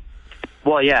 Mm-hmm.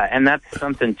 Well, yeah, and that's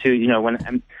something too. When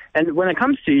it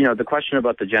comes to the question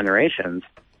about the generations,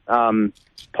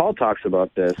 Paul talks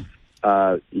about this.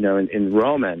 In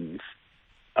Romans,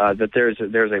 that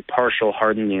there's a partial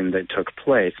hardening that took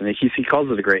place, and he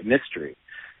calls it a great mystery.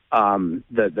 That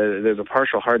there's a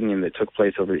partial hardening that took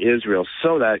place over Israel,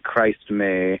 so that Christ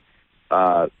might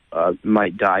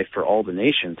die for all the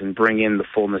nations and bring in the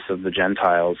fullness of the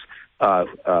Gentiles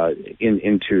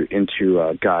into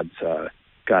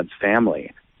God's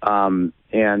family. In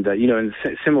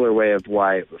a similar way of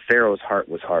why Pharaoh's heart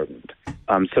was hardened,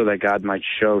 so that God might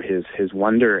show his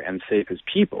wonder and save his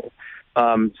people.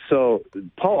 So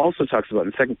Paul also talks about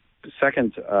in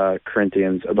Second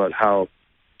Corinthians about how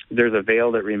there's a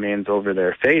veil that remains over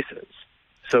their faces.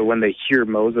 So when they hear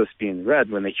Moses being read,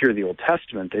 when they hear the Old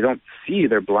Testament, they don't see,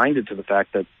 they're blinded to the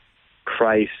fact that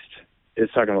Christ is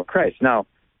talking about Christ. Now,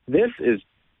 this is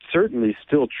certainly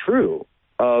still true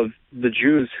of the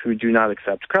Jews who do not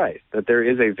accept Christ, that there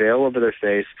is a veil over their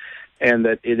face, and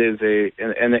that it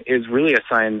is really a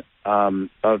sign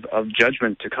of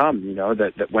judgment to come,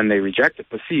 that when they reject it.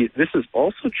 But see, this is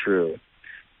also true,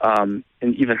 and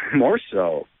even more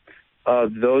so,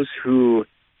 of those who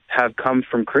have come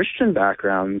from Christian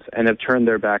backgrounds and have turned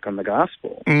their back on the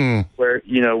gospel, where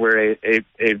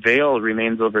a veil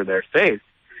remains over their face.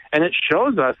 And it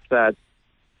shows us that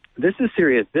this is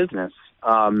serious business.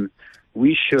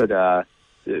 We should, the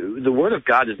Word of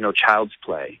God is no child's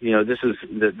play. This is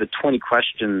the 20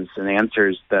 questions and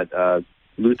answers that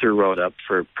Luther wrote up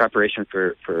for preparation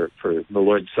for the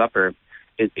Lord's Supper.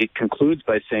 It concludes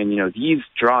by saying, these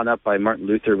drawn up by Martin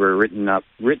Luther were written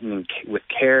with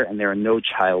care, and they are no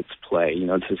child's play.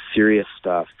 This is serious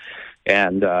stuff.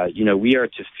 And, we are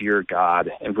to fear God,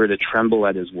 and we're to tremble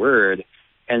at his word,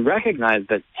 and recognize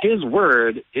that his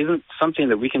word isn't something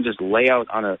that we can just lay out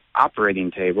on an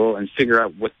operating table and figure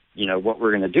out what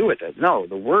we're going to do with it. No,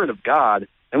 the word of God.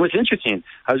 And what's interesting,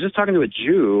 I was just talking to a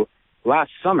Jew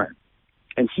last summer,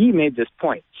 and he made this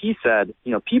point. He said,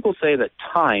 people say that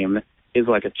time is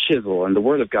like a chisel, and the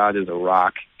word of God is a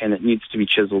rock, and it needs to be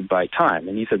chiseled by time.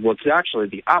 And he said, well, it's actually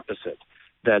the opposite,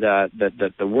 that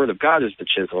the word of God is the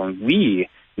chisel, and we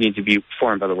need to be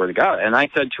formed by the word of God. And I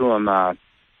said to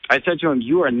him,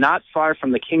 you are not far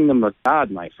from the kingdom of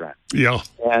God, my friend. Yeah.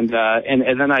 And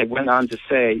then I went on to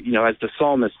say, as the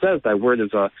psalmist says, thy word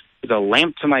is a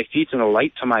lamp to my feet and a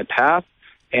light to my path,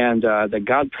 and that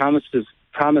God promised to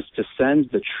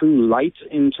send the true light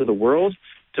into the world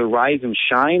to rise and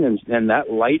shine, and that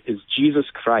light is Jesus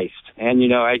Christ. And,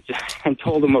 I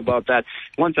told him about that.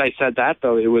 Once I said that,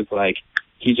 though, it was like,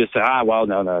 he just said,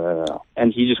 no.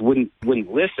 And he just wouldn't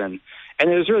listen. And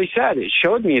it was really sad. It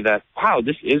showed me that, wow,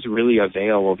 this is really a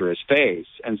veil over his face.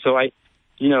 And so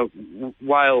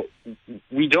while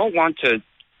we don't want to,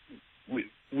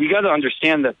 we got to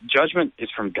understand that judgment is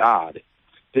from God.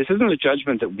 this isn't a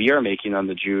judgment that we are making on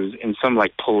the Jews in some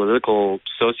like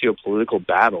socio-political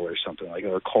battle or something like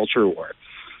a culture war.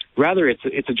 Rather,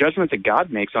 it's a judgment that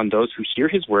God makes on those who hear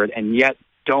his word and yet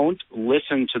don't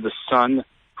listen to the Son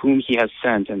whom he has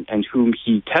sent and whom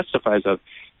he testifies of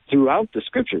throughout the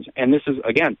Scriptures. And this is,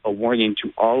 again, a warning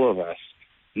to all of us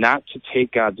not to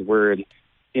take God's word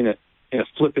in a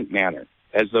flippant manner,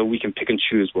 as though we can pick and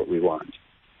choose what we want.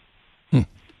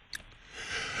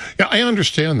 Yeah, I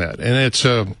understand that, and it's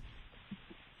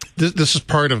this is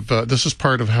part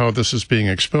of how this is being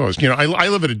exposed. You know, I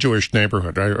live in a Jewish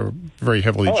neighborhood. I'm very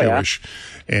heavily Jewish,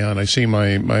 and I see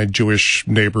my Jewish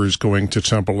neighbors going to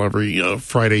temple every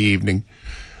Friday evening,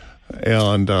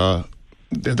 and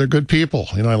they're good people.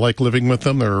 You know, I like living with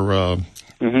them. They're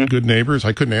good neighbors.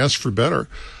 I couldn't ask for better.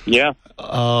 Yeah.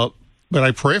 But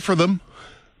I pray for them.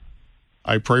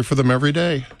 I pray for them every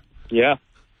day. Yeah.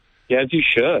 Yeah, as you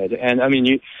should. And I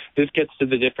mean, this gets to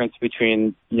the difference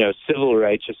between, civil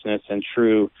righteousness and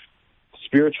true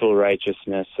spiritual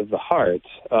righteousness of the heart.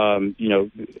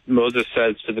 Moses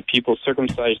says to the people,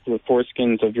 circumcise the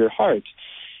foreskins of your heart.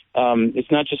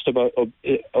 It's not just about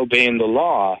obeying the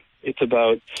law. It's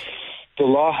about the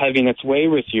law having its way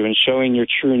with you and showing your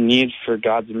true need for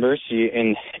God's mercy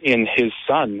in his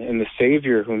Son, in the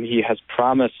Savior whom he has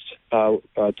promised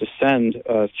to send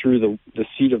through the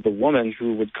seed of the woman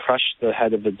who would crush the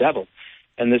head of the devil.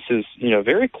 And this is,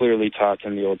 very clearly taught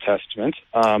in the Old Testament.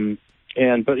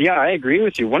 But yeah, I agree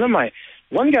with you.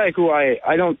 One guy who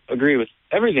I don't agree with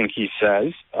everything he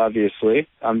says, obviously,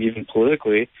 even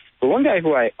politically, but one guy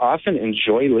who I often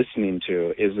enjoy listening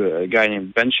to is a guy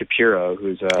named Ben Shapiro,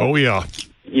 who's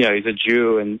he's a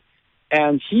Jew,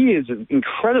 and he is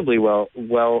incredibly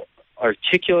well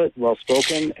articulate, well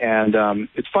spoken, and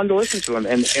it's fun to listen to him.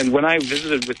 And when I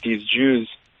visited with these Jews,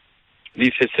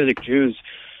 these Hasidic Jews,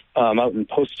 out in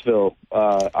Postville,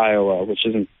 Iowa, which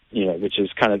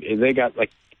is kind of, they got like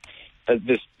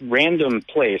this random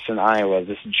place in Iowa,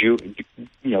 this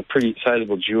pretty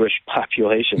sizable Jewish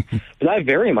population. But I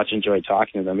very much enjoyed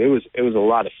talking to them. It was a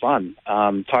lot of fun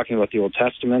talking about the Old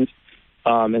Testament,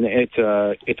 and it's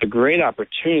a great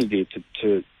opportunity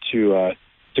to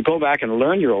go back and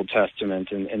learn your Old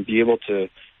Testament and be able to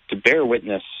bear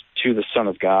witness to the Son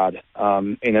of God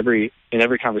in every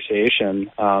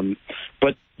conversation.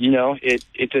 But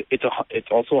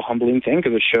it's also a humbling thing,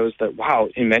 because it shows that, wow,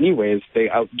 in many ways they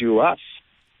outdo us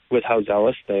with how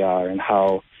zealous they are and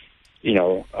how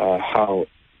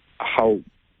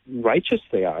righteous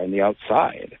they are on the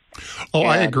outside. Oh,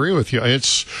 I agree with you.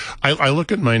 I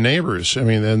look at my neighbors. I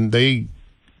mean, and they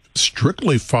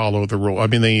strictly follow the rule. I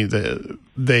mean,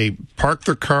 they park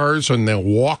their cars and they'll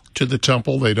walk to the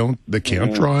temple. They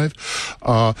can't drive.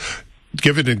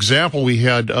 Give an example. We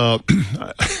had,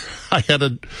 I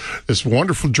had this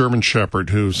wonderful German Shepherd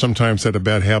who sometimes had a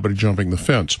bad habit of jumping the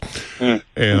fence.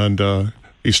 And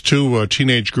these two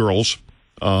teenage girls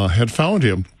had found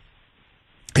him.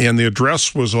 And the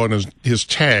address was on his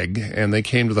tag, and they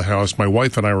came to the house. My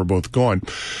wife and I were both gone.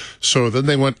 So then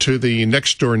they went to the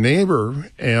next door neighbor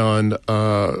and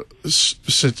asked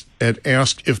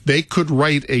if they could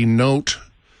write a note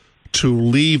to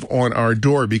leave on our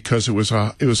door, because it was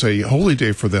a holy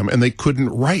day for them, and they couldn't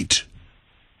write.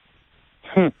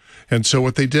 And so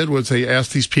what they did was they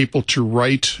asked these people to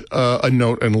write a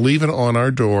note and leave it on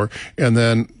our door, and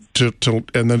then to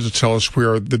tell us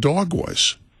where the dog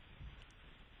was.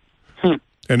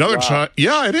 Another time,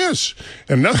 yeah, it is.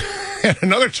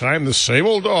 Another time, the same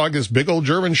old dog, this big old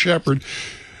German Shepherd,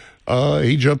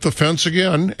 he jumped the fence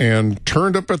again and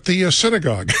turned up at the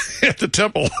synagogue at the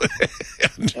temple.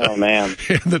 Oh, man.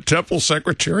 And the temple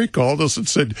secretary called us and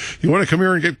said, "You want to come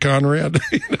here and get Conrad?"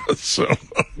 So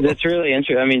that's really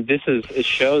interesting. I mean, it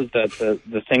shows that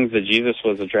the things that Jesus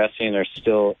was addressing are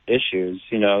still issues.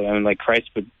 And like Christ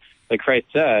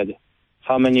said,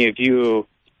 how many of you,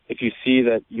 if you see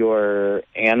that your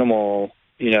animal,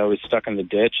 is stuck in the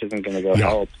ditch, isn't going to go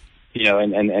help,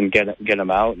 and get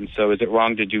him out? And so, is it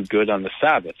wrong to do good on the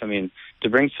Sabbath? I mean, to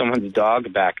bring someone's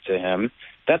dog back to him,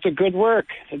 that's a good work.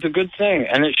 It's a good thing,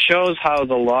 and it shows how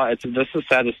the law. This is the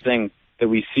saddest thing that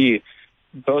we see,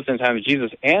 both in the time of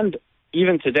Jesus and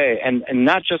even today, and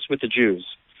not just with the Jews.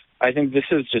 I think this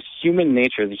is just human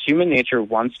nature. The human nature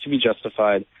wants to be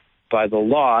justified by the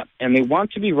law, and they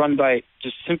want to be run by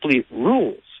just simply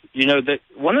rules. That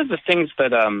one of the things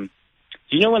that,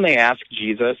 when they asked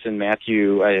Jesus in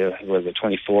Matthew,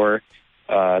 24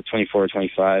 or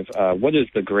 25, what is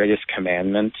the greatest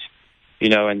commandment?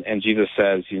 And Jesus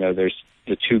says, there's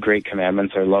the two great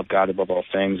commandments are love God above all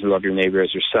things and love your neighbor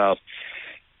as yourself.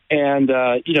 And,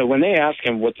 when they ask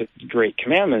him what the great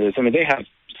commandment is, I mean, they have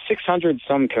 600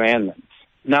 some commandments.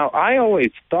 Now, I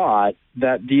always thought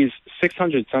that these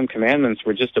 600-some commandments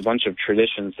were just a bunch of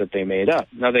traditions that they made up.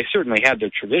 Now, they certainly had their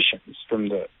traditions from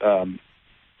the,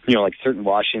 like certain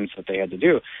washings that they had to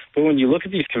do. But when you look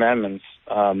at these commandments,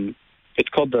 it's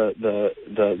called the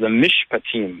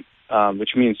mishpatim,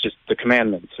 which means just the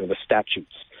commandments or the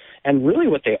statutes. And really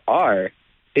what they are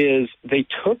is they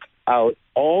took out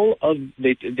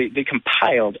they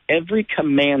compiled every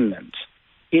commandment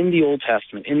in the Old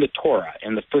Testament, in the Torah,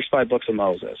 in the first 5 books of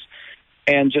Moses,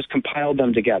 and just compiled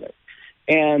them together.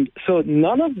 And so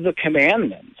none of the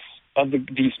commandments of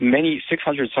these many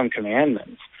 600-some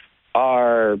commandments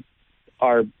are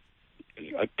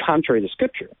contrary to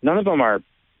Scripture. None of them are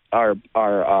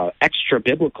extra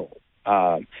biblical.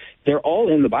 They're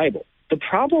all in the Bible. The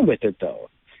problem with it, though,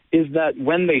 is that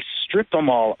when they strip them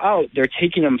all out, they're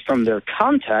taking them from their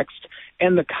context,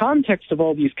 and the context of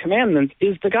all these commandments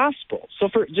is the gospel. So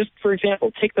for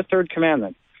example, take the 3rd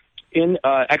commandment. In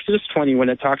Exodus 20, when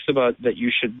it talks about that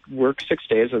you should work 6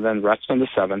 days and then rest on the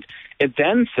 7th, it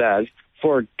then says,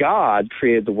 for God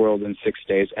created the world in 6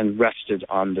 days and rested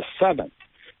on the 7th.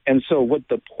 And so what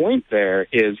the point there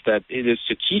is that it is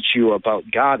to teach you about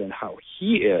God and how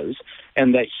he is,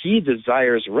 and that he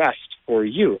desires rest for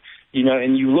you.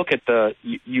 And you look at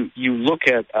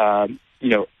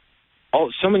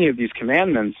so many of these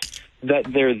commandments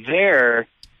that they're there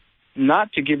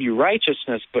not to give you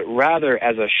righteousness, but rather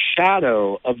as a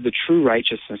shadow of the true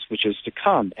righteousness which is to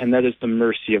come, and that is the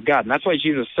mercy of God. And that's why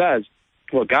Jesus says,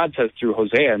 well, God says through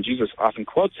Hosea, and Jesus often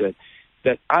quotes it,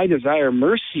 that I desire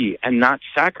mercy and not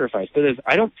sacrifice. That is,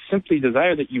 I don't simply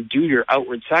desire that you do your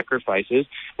outward sacrifices,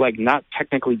 like not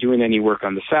technically doing any work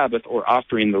on the Sabbath or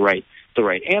offering the right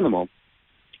animal.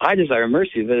 I desire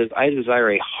mercy. That is, I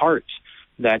desire a heart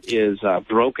that is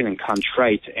broken and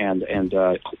contrite and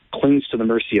clings to the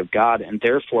mercy of God, and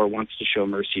therefore wants to show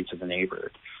mercy to the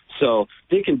neighbor. So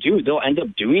they'll end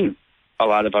up doing a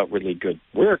lot of outwardly good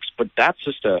works, but that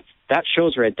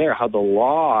shows right there how the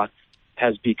law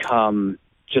has become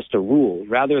just a rule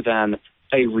rather than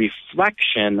a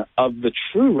reflection of the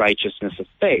true righteousness of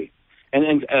faith.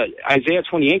 And Isaiah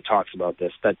 28 talks about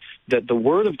this, that the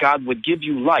word of God would give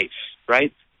you life,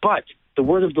 right? But the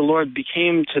word of the Lord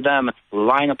became to them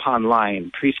line upon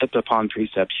line, precept upon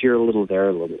precept, here a little, there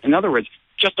a little. In other words,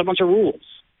 just a bunch of rules.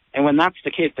 And when that's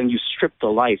the case, then you strip the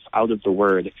life out of the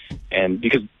word, and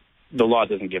because the law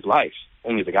doesn't give life,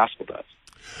 only the gospel does.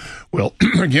 Well,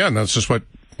 again, that's just what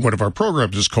one of our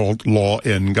programs is called Law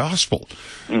and Gospel.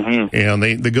 Mm-hmm. And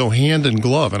they go hand in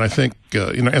glove. And I think,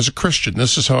 as a Christian,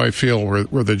 this is how I feel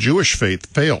where the Jewish faith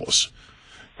fails,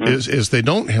 is they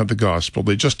don't have the gospel.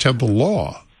 They just have the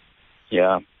law.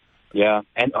 Yeah.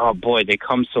 And, oh, boy, they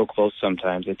come so close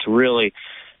sometimes. It's really,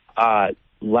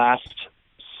 last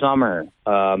summer,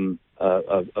 a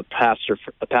pastor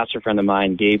friend of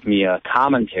mine gave me a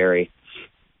commentary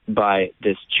by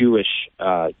this Jewish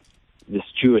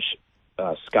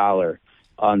scholar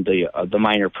on the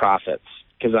Minor Prophets,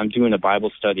 because I'm doing a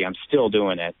Bible study. I'm still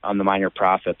doing it on the Minor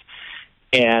Prophets.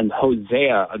 And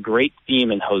Hosea, a great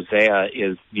theme in Hosea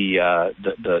is the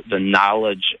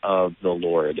knowledge of the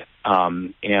Lord,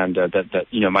 and that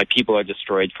my people are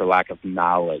destroyed for lack of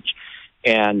knowledge.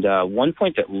 And one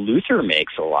point that Luther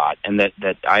makes a lot, and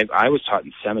that I was taught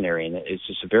in seminary, and it's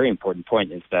just a very important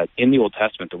point, is that in the Old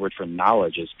Testament, the word for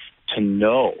knowledge is to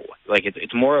know. Like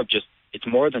it's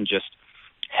more than just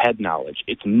head knowledge.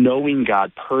 It's knowing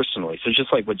God personally. So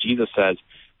just like what Jesus says,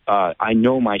 I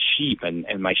know my sheep, and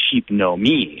my sheep know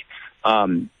me.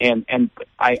 And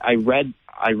I read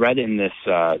in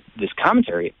this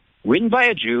commentary written by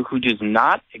a Jew who does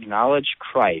not acknowledge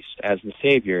Christ as the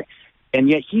Savior, and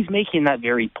yet he's making that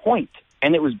very point.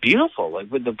 And it was beautiful,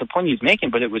 like with the point he's making,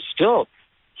 but it was still,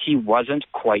 he wasn't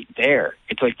quite there.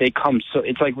 It's like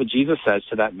it's like what Jesus says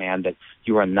to that man, that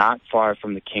you are not far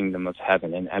from the kingdom of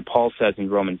heaven. And Paul says in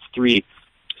Romans 3,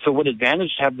 so what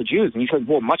advantage have the Jews? And he said,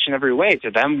 well, much in every way.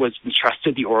 To them was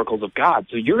entrusted the oracles of God.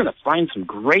 So you're going to find some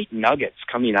great nuggets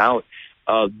coming out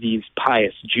of these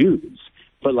pious Jews.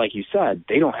 But like you said,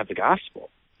 they don't have the gospel.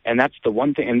 And that's the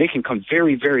one thing. And they can come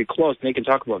very, very close. And they can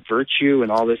talk about virtue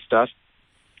and all this stuff.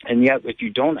 And yet, if you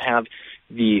don't have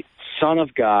the Son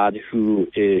of God who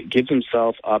gives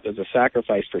himself up as a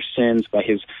sacrifice for sins by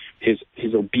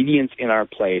his obedience in our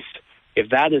place, if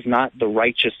that is not the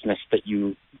righteousness that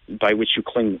by which you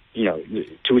cling,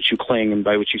 to which you cling and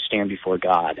by which you stand before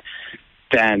God,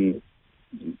 then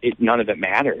none of it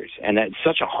matters. And it's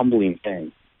such a humbling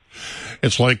thing.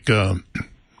 It's like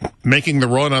making the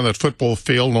run on that football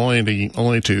field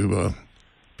only to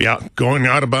be going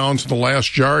out of bounds in the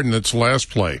last yard and its last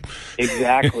play.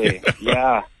 Exactly.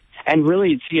 Yeah. And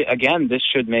really, see, again, this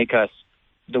should make us,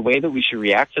 the way that we should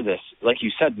react to this, like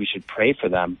you said, we should pray for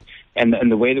them. And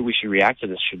the way that we should react to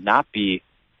this should not be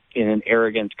in an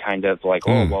arrogant kind of like,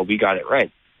 oh, well, we got it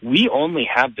right. We only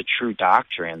have the true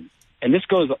doctrine. And this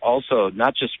goes also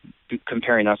not just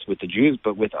comparing us with the Jews,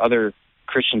 but with other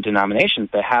Christian denominations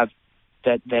that have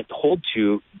that hold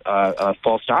to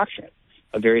false doctrine,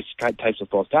 various types of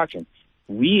false doctrine.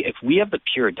 If we have the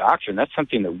pure doctrine, that's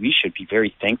something that we should be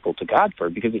very thankful to God for,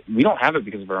 because we don't have it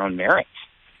because of our own merits.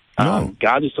 No.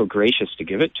 God is so gracious to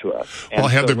give it to us. Well,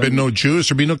 had there been no Jews,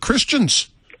 there'd be no Christians.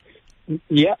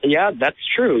 Yeah, that's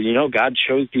true. You know, God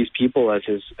chose these people as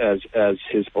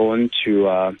his own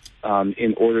to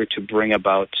in order to bring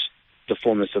about the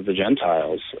fullness of the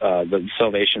Gentiles, the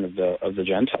salvation of the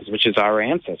Gentiles, which is our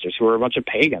ancestors, who were a bunch of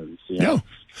pagans. You know?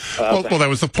 Yeah. Well, that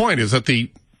was the point. Is that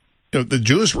the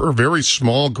Jews were a very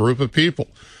small group of people.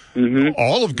 Mm-hmm.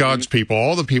 All of God's people,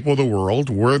 all the people of the world,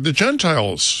 were the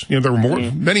Gentiles. You know, there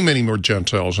were many more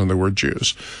Gentiles than there were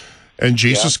Jews, and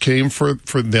Jesus came for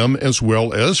them as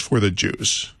well as for the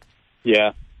Jews.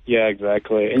 Yeah,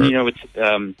 exactly. And you know, it's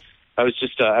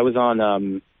I was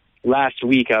on last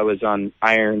week. I was on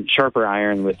Sharper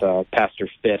Iron with Pastor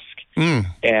Fisk,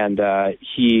 and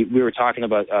we were talking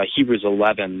about Hebrews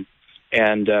 11,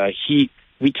 and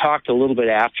we talked a little bit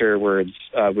afterwards.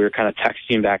 We were kind of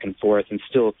texting back and forth, and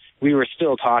we were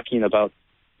still talking about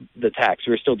the text.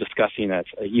 We were still discussing it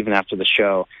even after the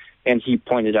show. And he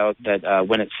pointed out that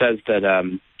when it says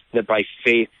that by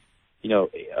faith, you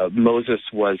know, Moses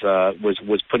was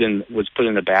put in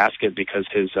the basket because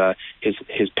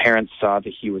his parents saw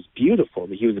that he was beautiful,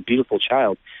 that he was a beautiful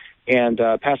child. And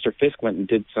Pastor Fisk went and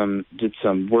did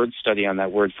some word study on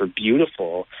that word for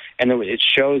beautiful, and it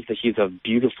shows that he's of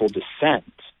beautiful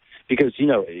descent. Because, you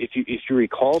know, if you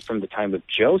recall from the time of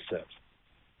Joseph,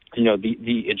 you know,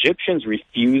 the Egyptians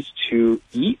refused to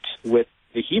eat with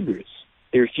the Hebrews.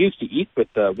 They refused to eat with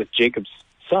Jacob's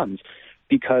sons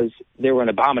because they were an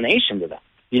abomination to them.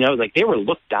 You know, like they were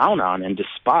looked down on and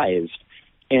despised,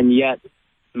 and yet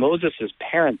Moses'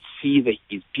 parents see that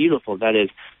he's beautiful. That is,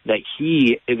 that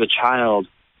he is a child.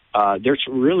 They're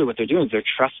really what they're doing is they're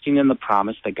trusting in the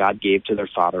promise that God gave to their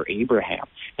father Abraham,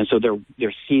 and so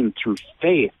they're seeing through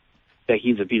faith that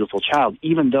he's a beautiful child,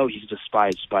 even though he's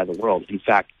despised by the world. In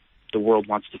fact, the world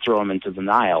wants to throw him into the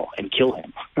Nile and kill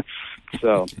him.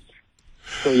 So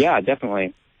yeah,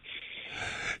 definitely.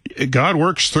 God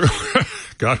works through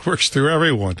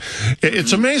everyone.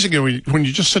 It's amazing when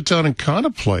you just sit down and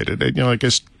contemplate it. You know, like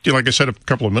I said a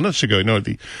couple of minutes ago, you know,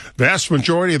 the vast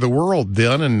majority of the world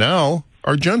then and now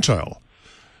are Gentile,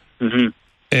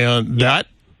 and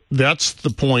that's the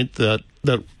point that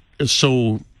is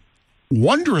so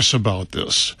wondrous about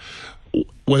this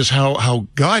was how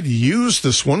God used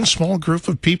this one small group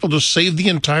of people to save the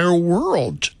entire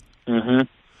world.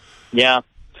 Yeah,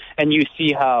 and you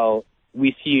see how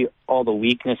we see all the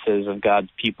weaknesses of God's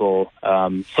people.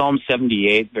 Psalm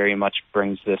 78 very much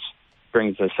brings this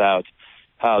out.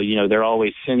 How, you know, they're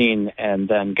always sinning, and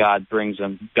then God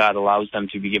allows them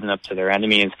to be given up to their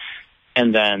enemies,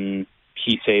 and then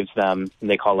He saves them, and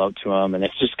they call out to Him, and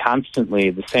it's just constantly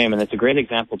the same. And it's a great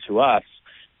example to us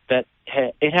that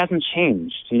it hasn't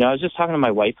changed. You know, I was just talking to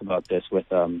my wife about this with,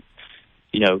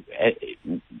 you know,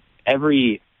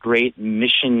 every great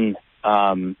mission,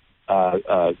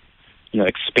 you know,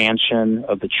 expansion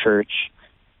of the church,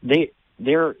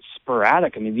 they're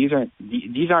sporadic. I mean,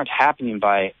 these aren't happening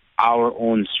by our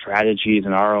own strategies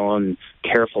and our own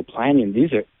careful planning.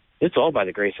 It's all by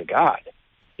the grace of God.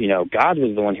 You know, God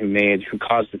was the one who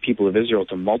caused the people of Israel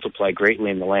to multiply greatly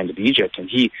in the land of Egypt, and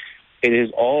it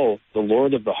is all the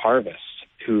Lord of the harvest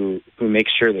who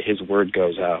makes sure that His word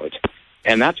goes out,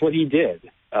 and that's what He did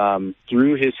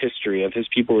through His history of His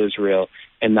people Israel,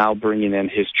 and now bringing in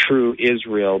His true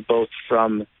Israel, both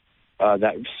from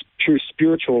that true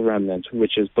spiritual remnant,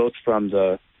 which is both from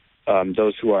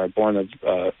those who are born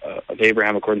of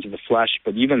Abraham according to the flesh,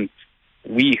 but even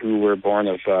we who were born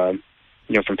of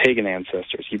you know, from pagan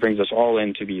ancestors. He brings us all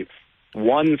in to be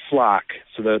one flock,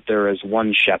 so that there is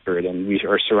one shepherd, and we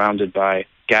are surrounded by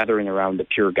gathering around the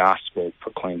pure gospel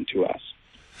proclaimed to us.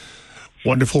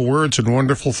 Wonderful words and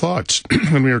wonderful thoughts.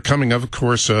 And we are coming up, of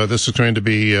course, this is going to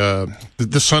be,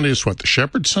 this Sunday is what, the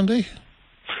Shepherd Sunday?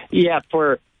 Yeah,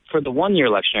 for the 1-year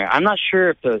lectionary. I'm not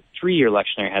sure if the 3-year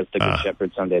lectionary has the Good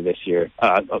Shepherd Sunday this year.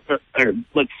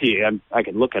 Let's see, I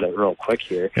could look at it real quick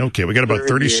here. Okay, we got about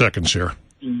 30 seconds here.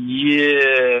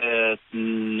 Yeah,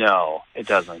 no, it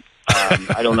doesn't.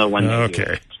 I don't know when.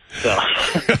 Okay. So.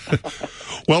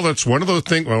 Well, that's one of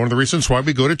the reasons why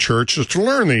we go to church is to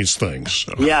learn these things.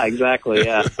 So. Yeah, exactly.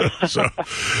 Yeah. So,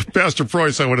 Pastor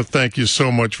Preuss, I want to thank you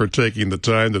so much for taking the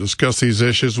time to discuss these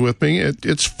issues with me.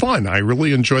 It's fun. I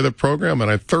really enjoy the program, and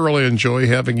I thoroughly enjoy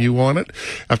having you on it.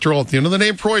 After all, the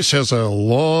name Preuss has a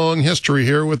long history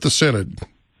here with the Synod.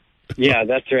 Yeah,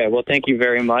 that's right. Well, thank you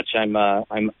very much. I'm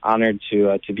honored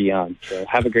to be on. So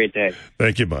have a great day.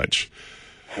 Thank you much.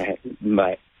 All right.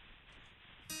 Bye.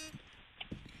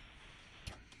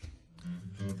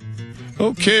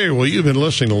 Okay, well, you've been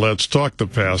listening to Let's Talk. The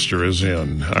Pastor is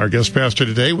in. Our guest pastor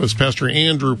today was Pastor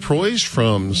Andrew Preuss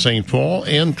from St. Paul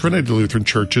and Trinity Lutheran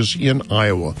Churches in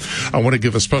Iowa. I want to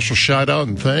give a special shout-out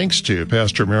and thanks to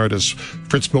Pastor Emeritus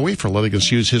Fritz Bowie for letting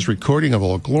us use his recording of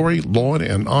All Glory, Laud,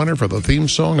 and Honor for the theme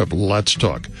song of Let's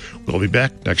Talk. We'll be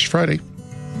back next Friday.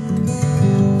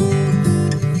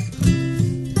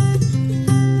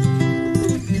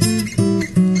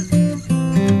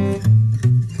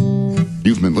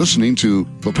 You've been listening to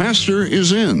The Pastor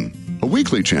is In, a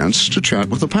weekly chance to chat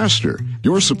with the pastor.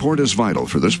 Your support is vital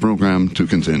for this program to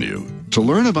continue. To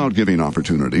learn about giving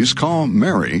opportunities, call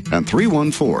Mary at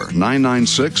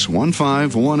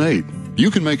 314-996-1518.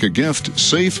 You can make a gift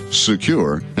safe,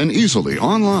 secure, and easily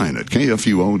online at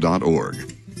kfuo.org.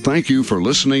 Thank you for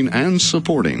listening and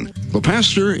supporting The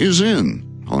Pastor is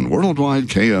In on Worldwide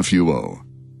KFUO.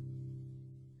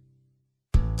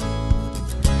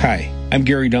 Hi, I'm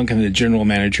Gary Duncan, the General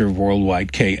Manager of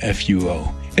Worldwide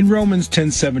KFUO. In Romans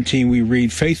 10:17, we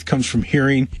read, "Faith comes from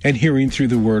hearing, and hearing through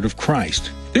the word of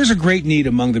Christ." There's a great need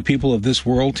among the people of this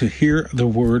world to hear the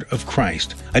word of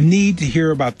Christ, a need to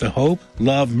hear about the hope,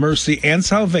 love, mercy, and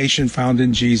salvation found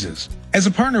in Jesus. As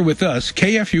a partner with us,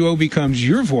 KFUO becomes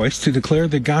your voice to declare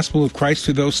the gospel of Christ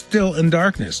to those still in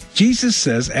darkness. Jesus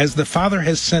says, "As the Father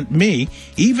has sent me,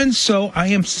 even so I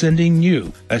am sending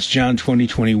you." That's John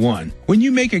 20:21. When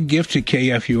you make a gift to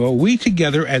KFUO, we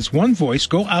together as one voice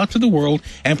go out to the world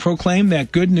and proclaim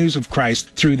that good news of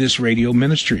Christ through this radio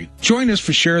ministry. Join us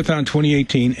for Share-a-thon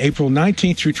 2018, April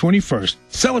 19th through 21st.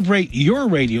 Celebrate your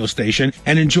radio station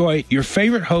and enjoy your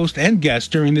favorite host and guests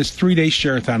during this 3-day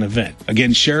Share-a-thon event.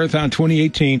 Again, Share-a-thon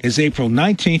 2018 is April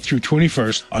 19th through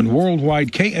 21st on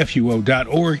Worldwide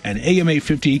KFUO.org and AM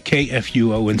 850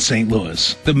 KFUO in St.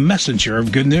 Louis, the messenger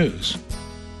of good news.